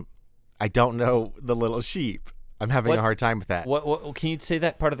then I don't know the little sheep. I'm having a What's- hard time with that. What? Can you say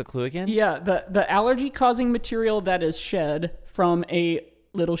that part of the clue again? Yeah, the allergy-causing material that is shed from a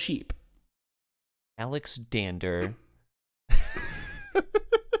little sheep. Alex Dander.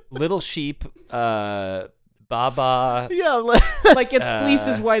 Little sheep. Baba. Yeah. Like its fleece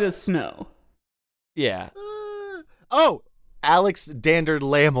is white as snow. Yeah. Oh, Alex Dander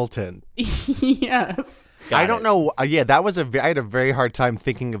Lamilton. Yes. Got I don't it. know. Yeah, that was I had a very hard time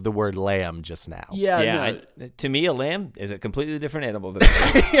thinking of the word lamb just now. Yeah. Yeah. no. To me, a lamb is a completely different animal than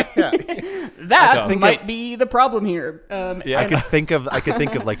a That think might be the problem here. Yeah. I could think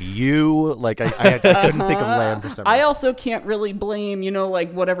of like you. Like I couldn't think of lamb for some reason. I also can't really blame,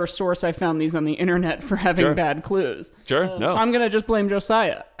 like whatever source I found these on the internet for having Sure. bad clues. Sure. So No. I'm gonna just blame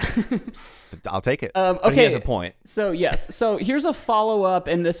Josiah. I'll take it. Okay. But he has a point. So yes. So here's a follow up,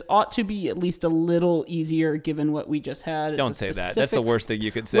 and this ought to be at least a little easier given what we just had. It's Don't a say that. That's specific- the worst thing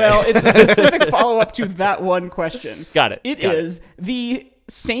you could say. Well, it's a specific follow up to that one question. Got it. It Got is the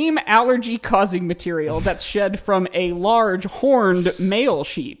same allergy causing material that's shed from a large horned male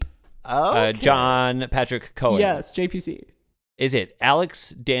sheep. John Patrick Cohen. Yes, JPC. Is it Alex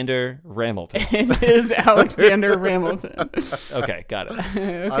Dander Ramilton? It is Alexander Ramilton. Okay, got it.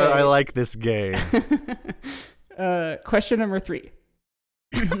 Okay. I like this game. Question number 3.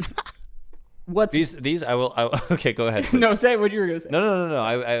 What's These I will. Okay, go ahead. please. no? Say what you were gonna say. No.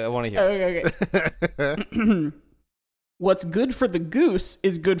 I want to hear. Okay. What's good for the goose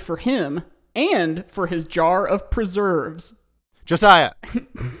is good for him and for his jar of preserves. Josiah.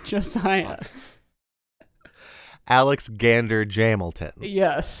 Josiah. Alex Gander Jamilton.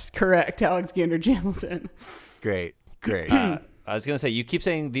 Yes, correct. Alexander Jamilton. Great. I was gonna say you keep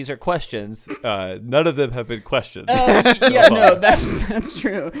saying these are questions. None of them have been questions. Yeah, no, that's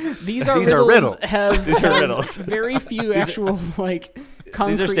true. These are riddles. These are riddles. Very few actual like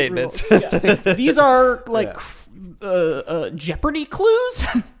concrete These are statements. rules. Yeah. These are like Jeopardy clues.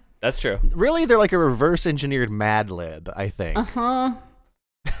 That's true. Really, they're like a reverse engineered Mad Lib, I think.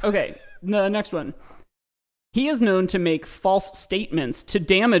 Okay, the next one. He is known to make false statements to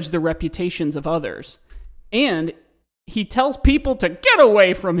damage the reputations of others. And he tells people to get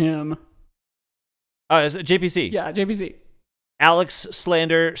away from him. Is it JPC? Yeah, JPC. Alex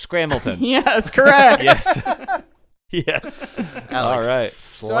Slander Scramleton. Yes, correct. Yes. Yes. All right.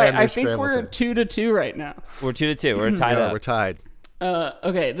 So I think we're 2-2 right now. We're 2-2. We're tied up. We're tied.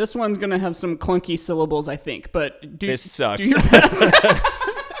 Okay, this one's going to have some clunky syllables, I think, but This sucks. do your best.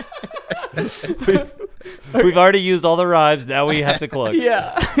 We've already used all the rhymes. Now we have to cluck.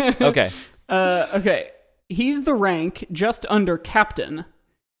 Yeah. Okay. Okay. He's the rank just under captain,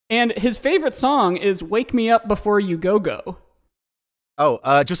 and his favorite song is "Wake Me Up Before You Go Go."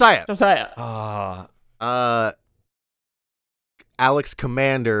 Oh, Josiah. Josiah. Alex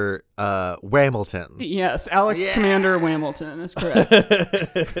Commander Whamilton. Yes, Alex Commander Whamilton is correct.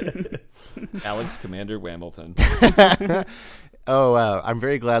 Alex Commander Whamilton. Oh, I'm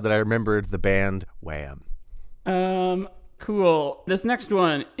very glad that I remembered the band Wham. Cool. This next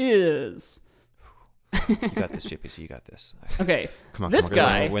one is You got this, JPC. You got this. okay. Come on, This come on,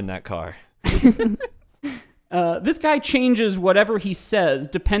 guy. Win that car. This guy changes whatever he says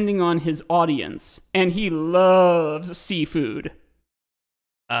depending on his audience, and he loves seafood.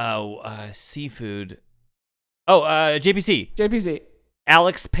 Seafood. Oh, JPC. JPC.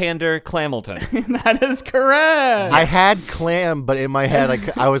 Alex Pander Clamilton. That is correct. I had clam, but in my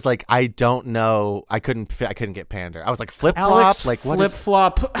head, I was like, I don't know. I couldn't get pander. I was like flip flop. Alex Like what? Flip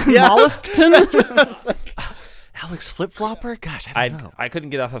Flop Yeah. Molluskton. Alex Flip Flopper? Gosh, I don't know. I couldn't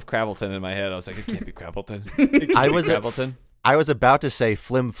get off of Crabbleton in my head. I was like, it can't be Crabbleton. It can't I be was Crabbleton. I was about to say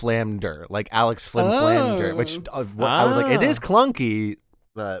Flim Flamder, like Alex Flim Flamder, which I was like, it is clunky,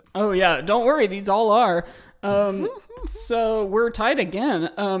 but Oh yeah, don't worry, these all are. So we're tied again.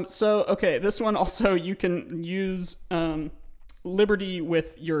 Okay, this one also you can use liberty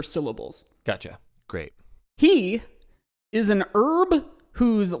with your syllables. Gotcha. great. He is an herb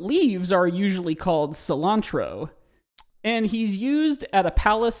whose leaves are usually called cilantro, and he's used at a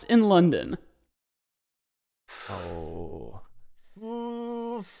palace in London. Oh.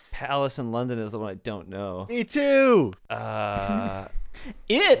 Palace in London is the one I don't know. Me too.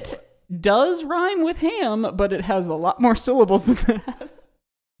 It does rhyme with ham, but it has a lot more syllables than that.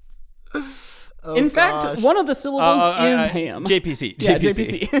 Oh, In fact, gosh. one of the syllables is ham. JPC. Yeah,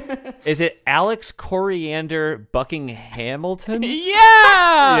 JPC. JPC. Is it Alex Coriander Bucking Hamilton? Yeah!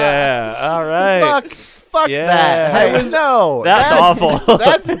 Yeah. All right. Fuck Yeah. that. Hey, no. That's awful.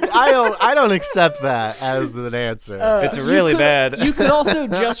 That's I don't accept that as an answer. It's really bad. You could also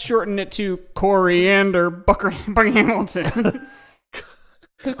just shorten it to Coriander Bucking Hamilton.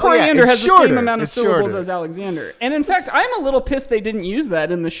 Because Coriander it's has the shorter. same amount of It's syllables shorter. as Alexander. And in fact, I'm a little pissed they didn't use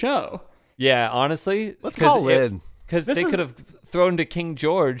that in the show. Yeah, honestly. Let's call in. Because This they is- could have thrown to King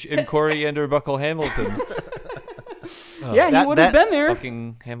George in Coriander Buckle Hamilton. Yeah, he that- would have that- been there.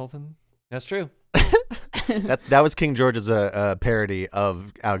 Bucking Hamilton? That's true. That was King George's parody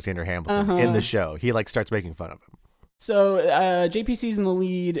of Alexander Hamilton in the show. He like starts making fun of him. So JPC's in the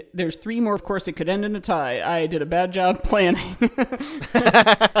lead. There's 3 more. Of course, it could end in a tie. I did a bad job planning.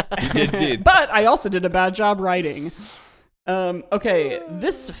 You did. But I also did a bad job writing. Okay,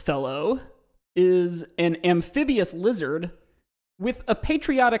 this fellow is an amphibious lizard with a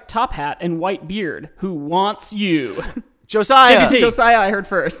patriotic top hat and white beard who wants you. Josiah. JPC. Josiah, I heard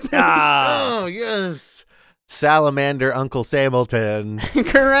first. Oh yes. Salamander Uncle Samilton.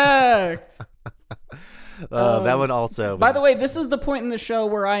 Correct. That one also. By the way, this is the point in the show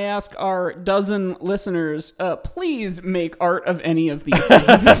where I ask our dozen listeners, please make art of any of these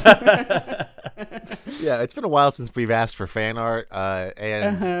things. Yeah, it's been a while since we've asked for fan art,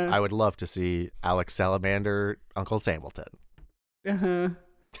 and I would love to see Alex Salamander Uncle Samilton.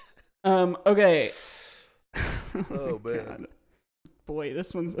 Okay. Oh man. God. Boy,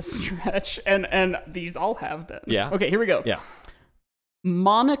 this one's a stretch, and these all have been. Yeah. Okay, here we go. Yeah.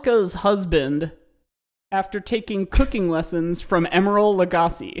 Monica's husband, after taking cooking lessons from Emerald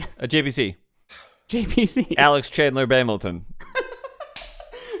Lagasse. JPC. JPC. Alex Chandler Bamilton.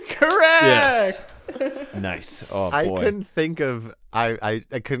 Correct. Yes. Nice. Oh boy. I couldn't think of I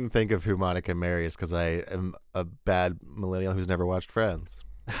couldn't think of who Monica marries because I am a bad millennial who's never watched Friends.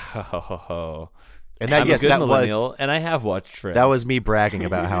 And that I'm yes, a good that millennial, and I have watched Friends. That was me bragging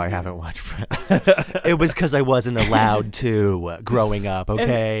about how I haven't watched Friends. It was because I wasn't allowed to growing up.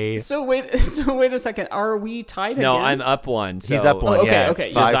 Okay, So wait a second. Are we tied again? No, I'm up one. So he's up one. Oh, okay, yeah, okay.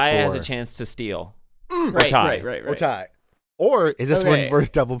 it's 5-4. Josiah has a chance to steal. Right, tie. right. Or tie. Or is this Okay. one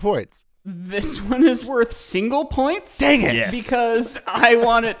worth double points? This one is worth single points. Dang it! Yes. Because I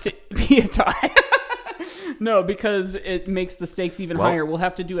want it to be a tie. No, because it makes the stakes even Well- higher. We'll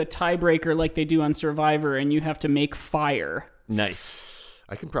have to do a tiebreaker like they do on Survivor, and you have to make fire. Nice.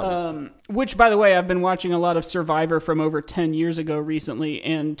 I can probably. Which, by the way, I've been watching a lot of Survivor from over 10 years ago recently,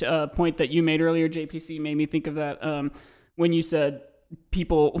 and a point that you made earlier, JPC, made me think of that when you said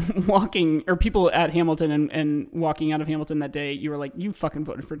people people at Hamilton and walking out of Hamilton that day, you were like, you fucking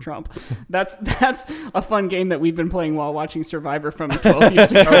voted for Trump. That's a fun game that we've been playing while watching Survivor from 12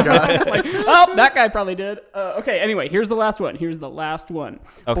 years ago. Like, oh, that guy probably did. Okay, anyway, here's the last one.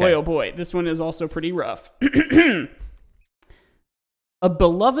 Okay. Boy, oh boy, this one is also pretty rough. A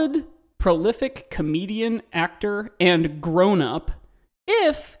beloved, prolific comedian, actor, and grown-up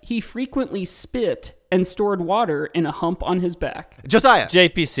if he frequently spit and stored water in a hump on his back. Josiah.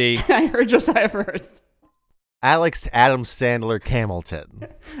 JPC. I heard Josiah first. Alex Adam Sandler Camilton.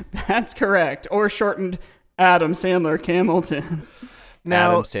 That's correct. Or shortened Adam Sandler Camilton.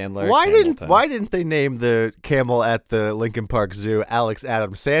 Now, Adam Sandler Camilton. why didn't they name the camel at the Lincoln Park Zoo Alex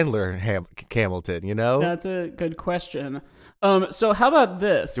Adam Sandler Camilton? You know, That's a good question. So how about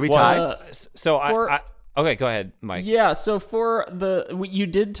this? Do we tie? So for- okay, go ahead, Mike. Yeah, so for you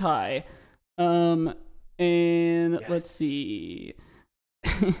did tie. And let's see.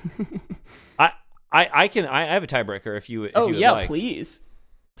 I have a tiebreaker if you would Yeah, like. please.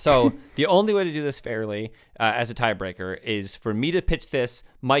 So the only way to do this fairly as a tiebreaker is for me to pitch this.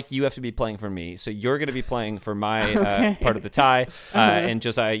 Mike, you have to be playing for me, so you're going to be playing for my part of the tie, and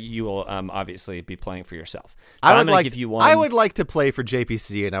Josiah, you will obviously be playing for yourself. But I'm going to give you one. I would like to play for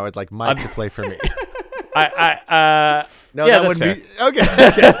JPC, and I would like Mike to play for me. No, yeah, that that's wouldn't fair. be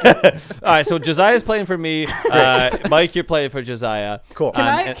okay. All right, so Josiah's playing for me. Mike, you're playing for Josiah. Cool.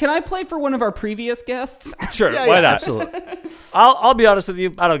 Can I play for one of our previous guests? Sure, Yeah, why yeah, not? absolutely. I'll be honest with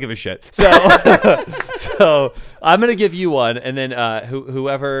you. I don't give a shit. So, so I'm gonna give you one, and then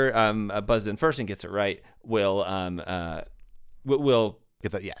whoever buzzed in first and gets it right will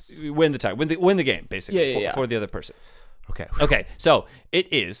Get that? Yes. win the tie, win the game basically Yeah. for the other person. Okay. Okay, so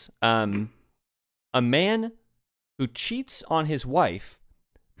it is a man who cheats on his wife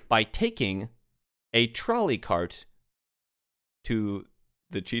by taking a trolley cart to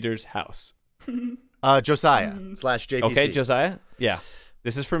the cheater's house. Josiah / JPC. Okay, Josiah? Yeah.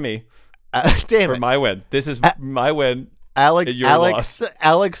 This is for me. Damn For it. my win. This is my win. Alex and your loss.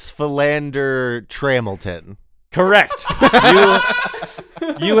 Philander Tramilton. Correct.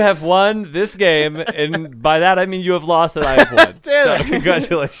 You have won this game, and by that I mean you have lost and I have won. Damn So it.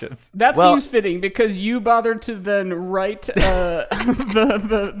 congratulations. That Well- seems fitting because you bothered to then write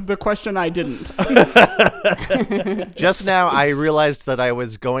the question I didn't. Just now, I realized that I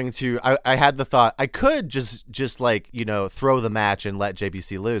was going to. I had the thought I could just like throw the match and let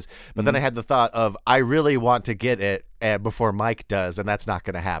JPC lose, but then I had the thought of I really want to get it before Mike does, and that's not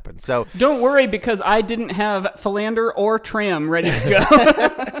going to happen. So Don't worry because I didn't have Philander or Tram ready to go.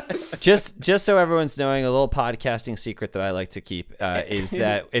 Just so everyone's knowing, a little podcasting secret that I like to keep is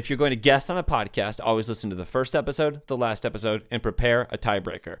that if you're going to guest on a podcast, always listen to the first episode, the last episode, and prepare a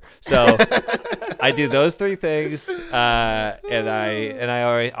tiebreaker. So I do those three things, and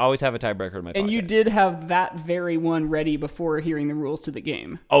I always have a tiebreaker in my And you podcast. did have that very one ready before hearing the rules to the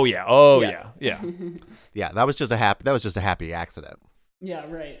game. Oh yeah. Yeah. yeah, that was just a happy accident. Yeah,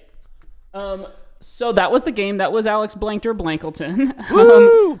 right. So that was the game. That was Alex Blanked or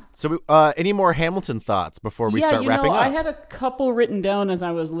Blankleton. So any more Hamilton thoughts before we yeah, start wrapping up? I had a couple written down as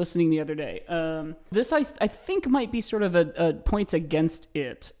I was listening the other day. This I think might be sort of a points against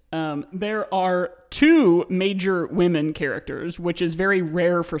it. There are two major women characters, which is very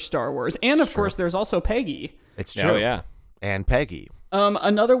rare for Star Wars. And of course, there's also Peggy. It's true. Oh yeah. And Peggy.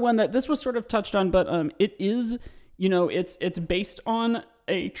 Another one that this was sort of touched on, but it is, it's based on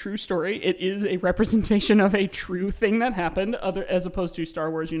a true story. It is a representation of a true thing that happened, as opposed to Star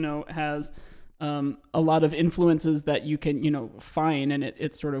Wars, has a lot of influences that you can, find, and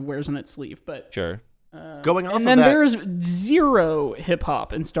it sort of wears on its sleeve. But Sure. Going off and of then that, there's zero hip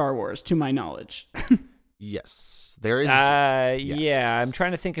hop in Star Wars, to my knowledge. yes, there is. Yeah. I'm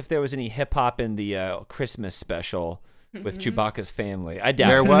trying to think if there was any hip hop in the Christmas special with Chewbacca's family. I doubt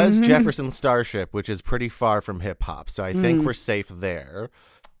There it. was Jefferson Starship, which is pretty far from hip hop, so I think we're safe there.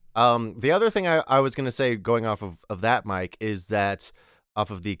 The other thing I was going to say, going off of that, Mike, is that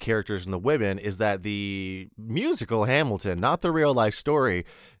off of the characters and the women, is that the musical Hamilton, not the real life story,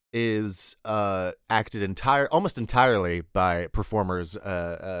 is acted almost entirely by performers,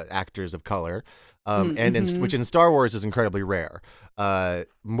 actors of color. Which in Star Wars is incredibly rare.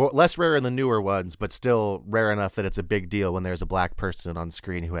 less rare in the newer ones, but still rare enough that it's a big deal when there's a black person on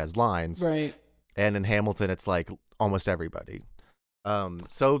screen who has lines. Right. And in Hamilton, it's like almost everybody.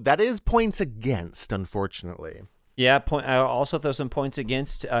 So that is points against, unfortunately. Yeah, I'll also throw some points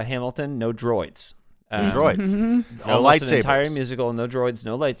against Hamilton. No droids. Droids. No Almost lightsabers. an entire musical. No droids.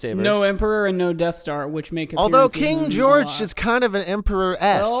 No lightsabers. No Emperor and no Death Star, which make Although appearances King in a George lot. is kind of an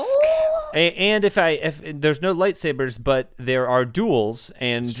emperor-esque. And if there's no lightsabers, but there are duels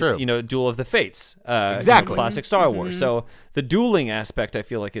and true. Duel of the Fates, Exactly. classic Star Wars. So the dueling aspect, I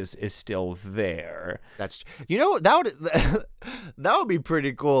feel like, is still there. That's that would be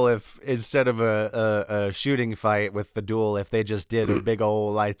pretty cool if instead of a shooting fight with the duel, if they just did a big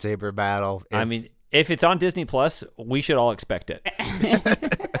old lightsaber battle. I mean, if it's on Disney Plus, we should all expect it.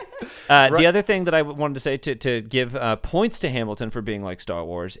 The other thing that I wanted to say to give points to Hamilton for being like Star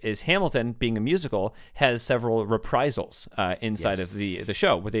Wars is Hamilton, being a musical, has several reprisals inside of the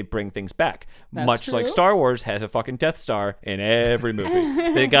show where they bring things back. That's Much like true. Star Wars has a fucking Death Star in every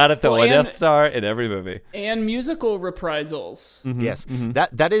movie. They got to throw Well, a and- Death Star in every movie. And musical reprisals. Yes,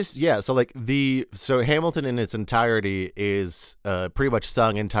 that is So like so Hamilton in its entirety is pretty much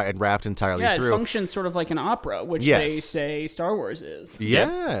sung and rapped entirely Yeah, it through. functions sort of like an opera, which Yes. they say Star Wars is.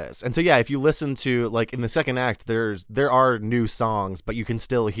 Yes, and so yeah, if you listen to like in the second act, there are new songs, but you can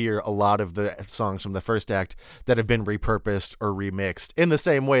still hear a lot of the songs from the first act that have been repurposed or remixed in the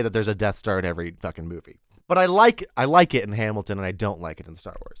same way that there's a Death Star in every fucking movie. But I like it in Hamilton, and I don't like it in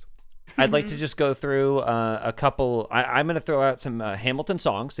Star Wars. I'd like to just go through a couple. I'm going to throw out some Hamilton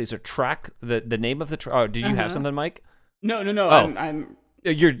songs. These are the name of the track. Oh, did you have something, Mike? No. Oh. I'm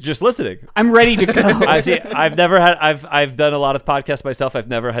You're just listening. ready to go. I see. I've done a lot of podcasts myself. I've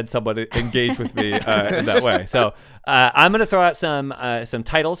never had someone engage with me in that way. So I'm going to throw out some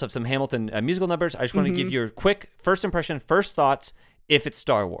titles of some Hamilton musical numbers. I just want to give you a quick first impression, first thoughts. If it's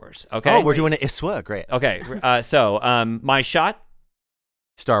Star Wars, okay? Oh, we're doing it Iswa. Great. Okay. So My Shot.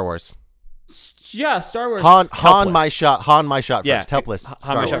 Star Wars. Yeah, Star Wars. Han, Helpless. my shot. Han, my shot first. Yeah. Helpless. Han,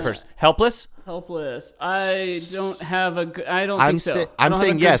 Star My Shot Wars. first. Helpless. Helpless. I don't have I don't I'm think so. I I'm don't have a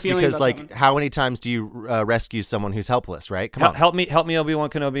saying good yes feeling because about that like one. how many times do you rescue someone who's helpless? Right? Come on. Help me, Obi-Wan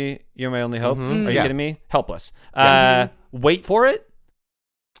Kenobi. You're my only hope. Are you Yeah. kidding me? Helpless. Yeah. Wait for it.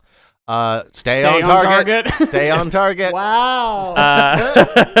 Stay on target. Stay on target. Wow.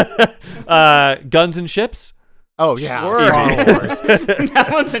 Guns and Ships. Oh yeah. Sure. Star Wars. That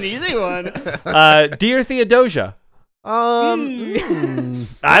one's an easy one. Dear Theodosia. Mm.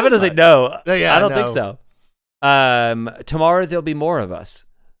 I'm gonna say no. Yeah, I don't think no. so. Tomorrow there'll be more of us.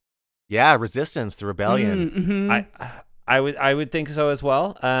 Yeah, Resistance, the Rebellion. Mhm. I would think so as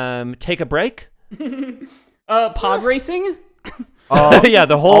well. Take a break. Pod racing? Yeah,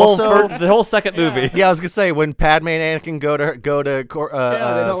 the whole Also- the whole second movie. Yeah, I was gonna say when Padme and Anakin go to they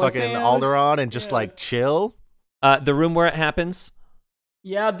don't like fucking sand. Alderaan and just like chill. The Room Where It Happens.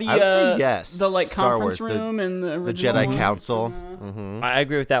 Yeah, I would say yes. the like Star conference Wars, room and the The original Jedi one. Council. Uh-huh. Mm-hmm. I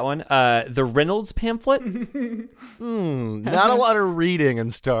agree with that one. The Reynolds pamphlet. Not a lot of reading in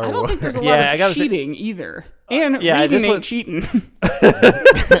Star I don't Wars. think there's a Yeah, lot I of gotta say- cheating either. And yeah, this reading ain't one- cheating.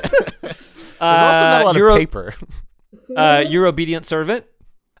 There's also not a lot of paper. Your Obedient Servant.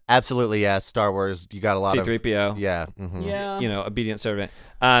 Absolutely, yes. Star Wars, you got a lot C-3PO. of yeah. Mhm. Yeah. Obedient Servant.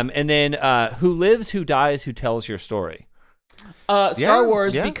 And then Who Lives, Who Dies, Who Tells Your Story. Star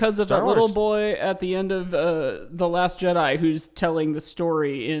Wars, yeah, because of Star that little Wars. boy at the end of The Last Jedi who's telling the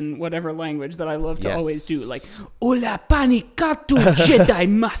story in whatever language that I love to Yes. always do, like, Ola panikatu Jedi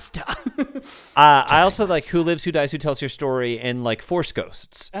Master. I also like Who Lives, Who Dies, Who Tells Your Story, and like Force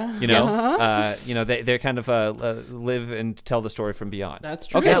Ghosts. They kind of live and tell the story from beyond. That's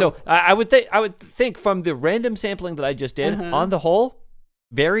true. Okay, so I would think from the random sampling that I just did, on the whole,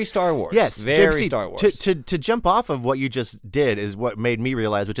 very Star Wars. Yes, very JPC, Star Wars. To jump off of what you just did is what made me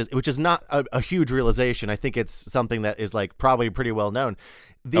realize, which is not a huge realization. I think it's something that is like probably pretty well known.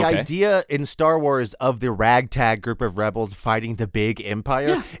 The Okay. idea in Star Wars of the ragtag group of rebels fighting the big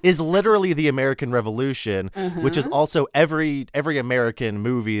empire is literally the American Revolution, which is also every American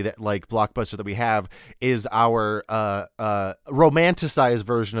movie that like blockbuster that we have is our romanticized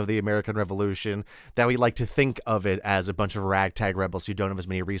version of the American Revolution, that we like to think of it as a bunch of ragtag rebels who don't have as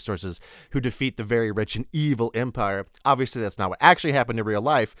many resources who defeat the very rich and evil empire. Obviously, that's not what actually happened in real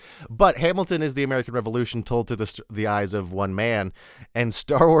life, but Hamilton is the American Revolution told through the eyes of one man, and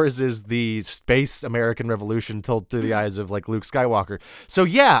Star Wars is the space American Revolution told through the eyes of like Luke Skywalker. So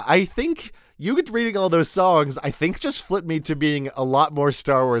yeah, I think you reading all those songs, I think just flipped me to being a lot more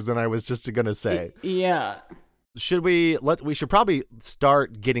Star Wars than I was just gonna say. Yeah. we should probably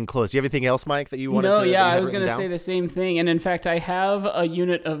start getting close. Do you have anything else, Mike, that you wanted to? No, that yeah, you had I was going written to down? say the same thing. And in fact, I have a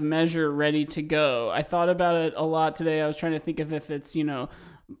unit of measure ready to go. I thought about it a lot today. I was trying to think of if it's,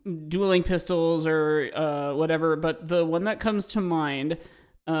 dueling pistols or whatever. But the one that comes to mind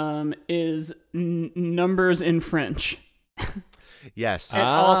is numbers in French. Yes.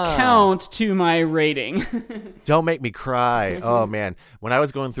 I'll count to my rating. Don't make me cry. Oh man, when I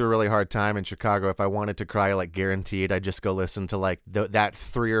was going through a really hard time in Chicago, if I wanted to cry, like guaranteed, I'd just go listen to like that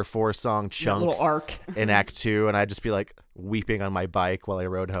 3 or 4 song That chunk little arc. in Act 2, and I'd just be like weeping on my bike while I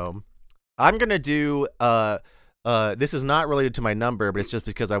rode home. I'm gonna do. This is not related to my number, but it's just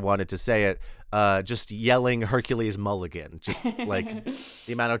because I wanted to say it. Just yelling Hercules Mulligan, just like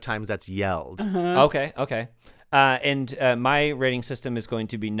the amount of times that's yelled. Okay. And my rating system is going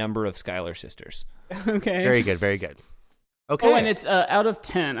to be number of Schuyler sisters. Okay. Very good, very good. Okay. Oh, and it's out of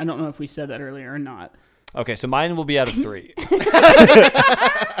 10. I don't know if we said that earlier or not. Okay, so mine will be out of 3.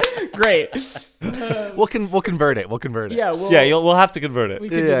 Great. we'll convert it. We'll convert it. Yeah, we'll, We'll have to convert it. we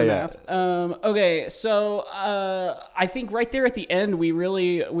can do Yeah, the yeah. math. Okay, so I think right there at the end we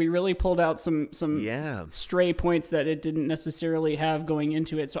really pulled out some Yeah. stray points that it didn't necessarily have going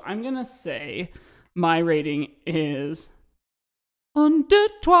into it. So I'm gonna say my rating is 1, 2,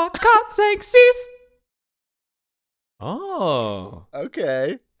 3, 4, 5, 6. Oh.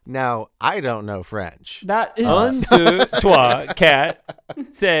 Okay. Now I don't know French. That is 1, 2, 3, 4,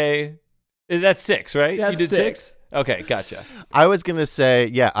 say. That's 6, right? That's You did 6. Okay, gotcha. I was gonna say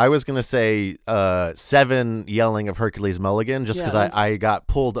 7 yelling of Hercules Mulligan, just Yeah, because that's- I got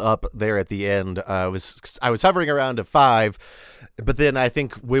pulled up there at the end. I was hovering around to 5, but then I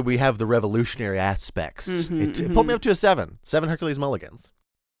think we have the revolutionary aspects. It pulled me up to a 7 Hercules Mulligans.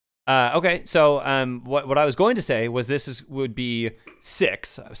 Okay, so what I was going to say was would be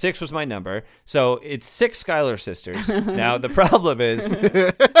 6. 6 was my number, so it's 6 Schuyler sisters. Now the problem is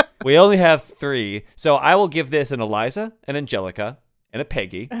we only have 3, so I will give this an Eliza, an Angelica, and a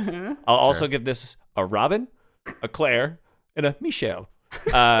Peggy. I'll also give this a Robin, a Claire, and a Michelle.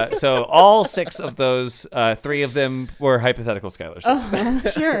 So all 6 of those, 3 of them were hypothetical Schuyler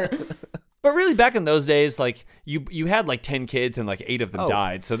sisters. sure. But really, back in those days, like you had like 10 kids and like 8 of them Oh.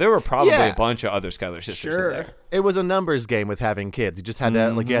 died, so there were probably Yeah. a bunch of other Schuyler sisters in Sure. there. It was a numbers game with having kids. You just had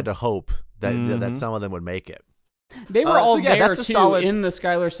to you had to hope that that some of them would make it. They were So all yeah, there that's a too solid- in the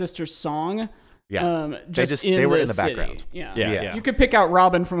Schuyler Sisters song. Yeah. Just they were in the city. background. Yeah. Yeah. You could pick out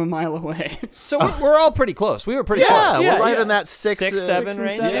Robin from a mile away. So we're all pretty close. We were pretty Yeah, close. Yeah, we're right yeah. in that 6, 7 6 and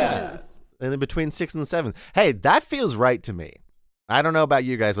range. 7, Yeah. And then between 6 and 7. Hey, that feels right to me. I don't know about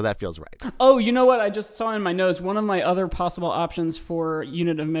you guys, but that feels right. Oh, you know what? I just saw in my notes one of my other possible options for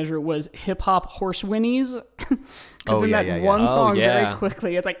unit of measure was hip hop horse whinnies. Because Oh, in yeah, that yeah, yeah. one Oh, song, yeah. very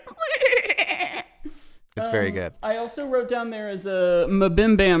quickly, it's like. It's very good. I also wrote down there as a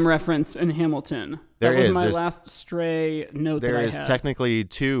Mabim Bam reference in Hamilton. There that was is. my There's- last stray note that There I is had. technically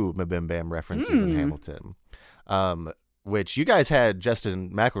 2 Mabim Bam references in Hamilton, which you guys had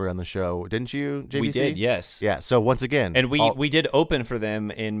Justin McElroy on the show, didn't you, JVC? We did, yes. Yeah, so once again. And all- we did open for them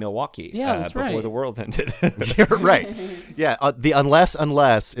in Milwaukee Yeah, that's before right. the world ended. You're right. Yeah, the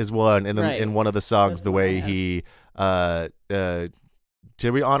unless is one in Right. in one of the songs. That's The the way one I he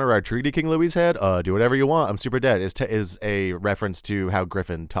did we honor our treaty, King Louis's head? Do whatever you want. I'm super dead. Is a reference to how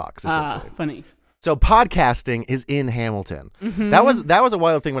Griffin talks. Essentially. Funny. So podcasting is in Hamilton. That was a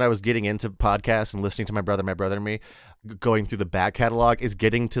wild thing when I was getting into podcasts and listening to my brother and me, going through the back catalog, is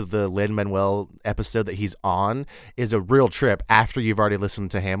getting to the Lin-Manuel episode that he's on is a real trip after you've already listened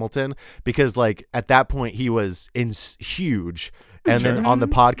to Hamilton, because like at that point he was huge. And then on the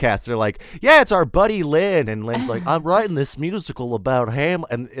podcast, they're like, "Yeah, it's our buddy Lin," and Lin's like, "I'm writing this musical about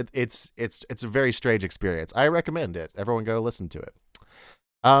and it's a very strange experience. I recommend it. Everyone go listen to it.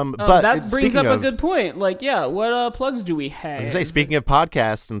 But That brings speaking up a of- good point. Like, yeah, what plugs do we I have? was gonna say, speaking of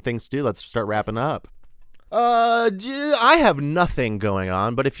podcasts and things to do, let's start wrapping up. I have nothing going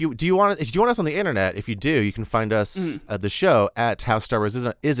on, but if you want us on the internet, if you do, you can find us the show at How Star Wars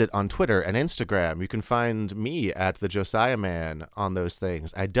Is It on Twitter and Instagram. You can find me at the Josiah Man on those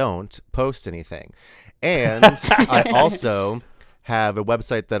things. I don't post anything, and I also have a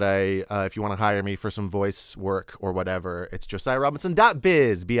website that if you want to hire me for some voice work or whatever, it's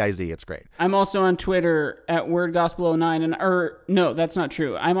josiahrobinson.biz, B-I-Z. It's great. I'm also on Twitter at WordGospel09, no, that's not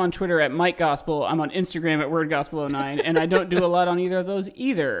true. I'm on Twitter at Mike Gospel. I'm on Instagram at WordGospel09, and I don't do a lot on either of those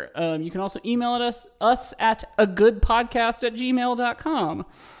either. You can also email us at agoodpodcast@gmail.com.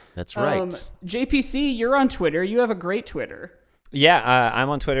 That's right. JPC, you're on Twitter. You have a great Twitter. I'm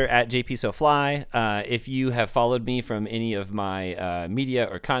on Twitter at JPSoFly. If you have followed me from any of my media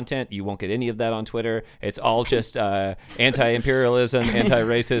or content, you won't get any of that on Twitter. It's all just anti-imperialism,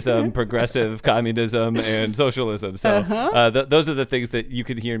 anti-racism, progressive communism, and socialism. So those are the things that you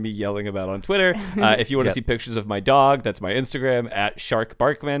can hear me yelling about on Twitter. If you want to see pictures of my dog, that's my Instagram at Shark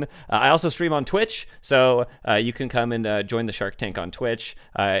Barkman. I also stream on Twitch, so you can come and join the Shark Tank on Twitch.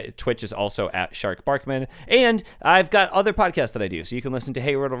 Twitch is also at Shark Barkman. And I've got other podcasts that I do. So you can listen to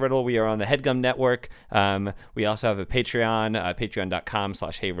Hey Riddle Riddle. We are on the HeadGum Network. We also have a Patreon,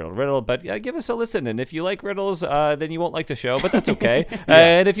 patreon.com/Hey Riddle Riddle. But give us a listen. And if you like riddles, then you won't like the show, but that's okay.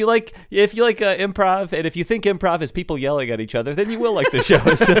 And if you like improv, and if you think improv is people yelling at each other, then you will like the show.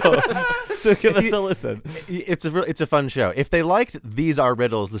 So give us a listen. It's a fun show. If they liked These Are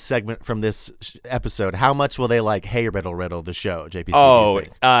Riddles, the segment from this episode, how much will they like Hey Riddle Riddle, the show, JP? Oh,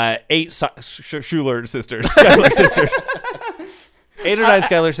 8 Schuler sisters, Schuyler sisters. 8 or 9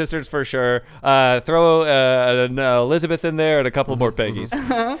 Schuyler sisters for sure. Throw an Elizabeth in there and a couple more Peggies.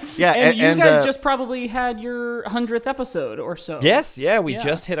 Yeah, and you guys just probably had your 100th episode or so. Yes, we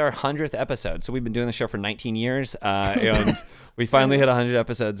just hit our 100th episode. So we've been doing the show for 19 years, and we finally hit 100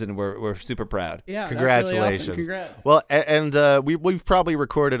 episodes, and we're super proud. Yeah, congratulations! That's really awesome. Congrats. Well, and we've probably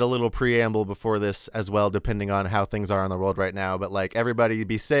recorded a little preamble before this as well, depending on how things are in the world right now. But like, everybody,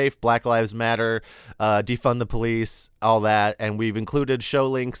 be safe. Black Lives Matter. Defund the police. All that, and we've included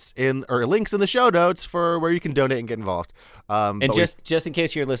links in the show notes for where you can donate and get involved. And just in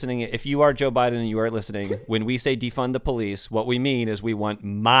case you're listening, if you are Joe Biden and you are listening, when we say defund the police, what we mean is we want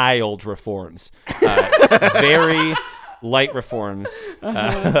mild reforms, very light reforms.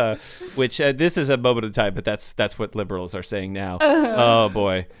 Which this is a moment of time, but that's what liberals are saying now. Oh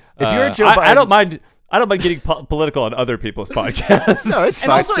boy! If you're Joe Biden, I don't mind getting political on other people's podcasts. No, it's and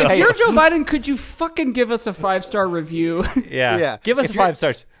fine. Also, if you're Joe Biden, could you fucking give us a 5-star review? Yeah. Give us 5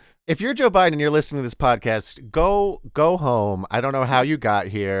 stars. If you're Joe Biden and you're listening to this podcast, go home. I don't know how you got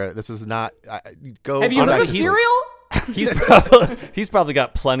here. This is not. Go. Have you heard of Serial? He's probably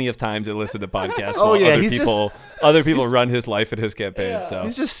got plenty of time to listen to podcasts Oh, while yeah, other people run his life and his campaign. Yeah. So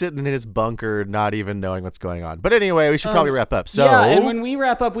he's just sitting in his bunker, not even knowing what's going on. But anyway, we should probably wrap up. So yeah, and when we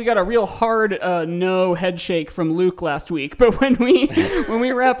wrap up, we got a real hard no head shake from Luke last week. But when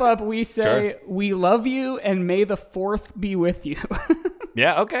we wrap up, we say we love you and may the 4th be with you.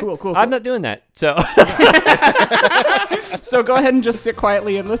 Yeah, okay. Cool. I'm not doing that. So So go ahead and just sit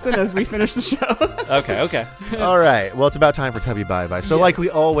quietly and listen as we finish the show. Okay. All right. Well, it's about time for Tubby Bye Bye. So like we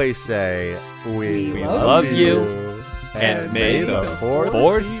always say, we love you, and may the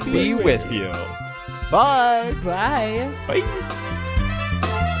 4th be with you. Bye. Bye. Bye.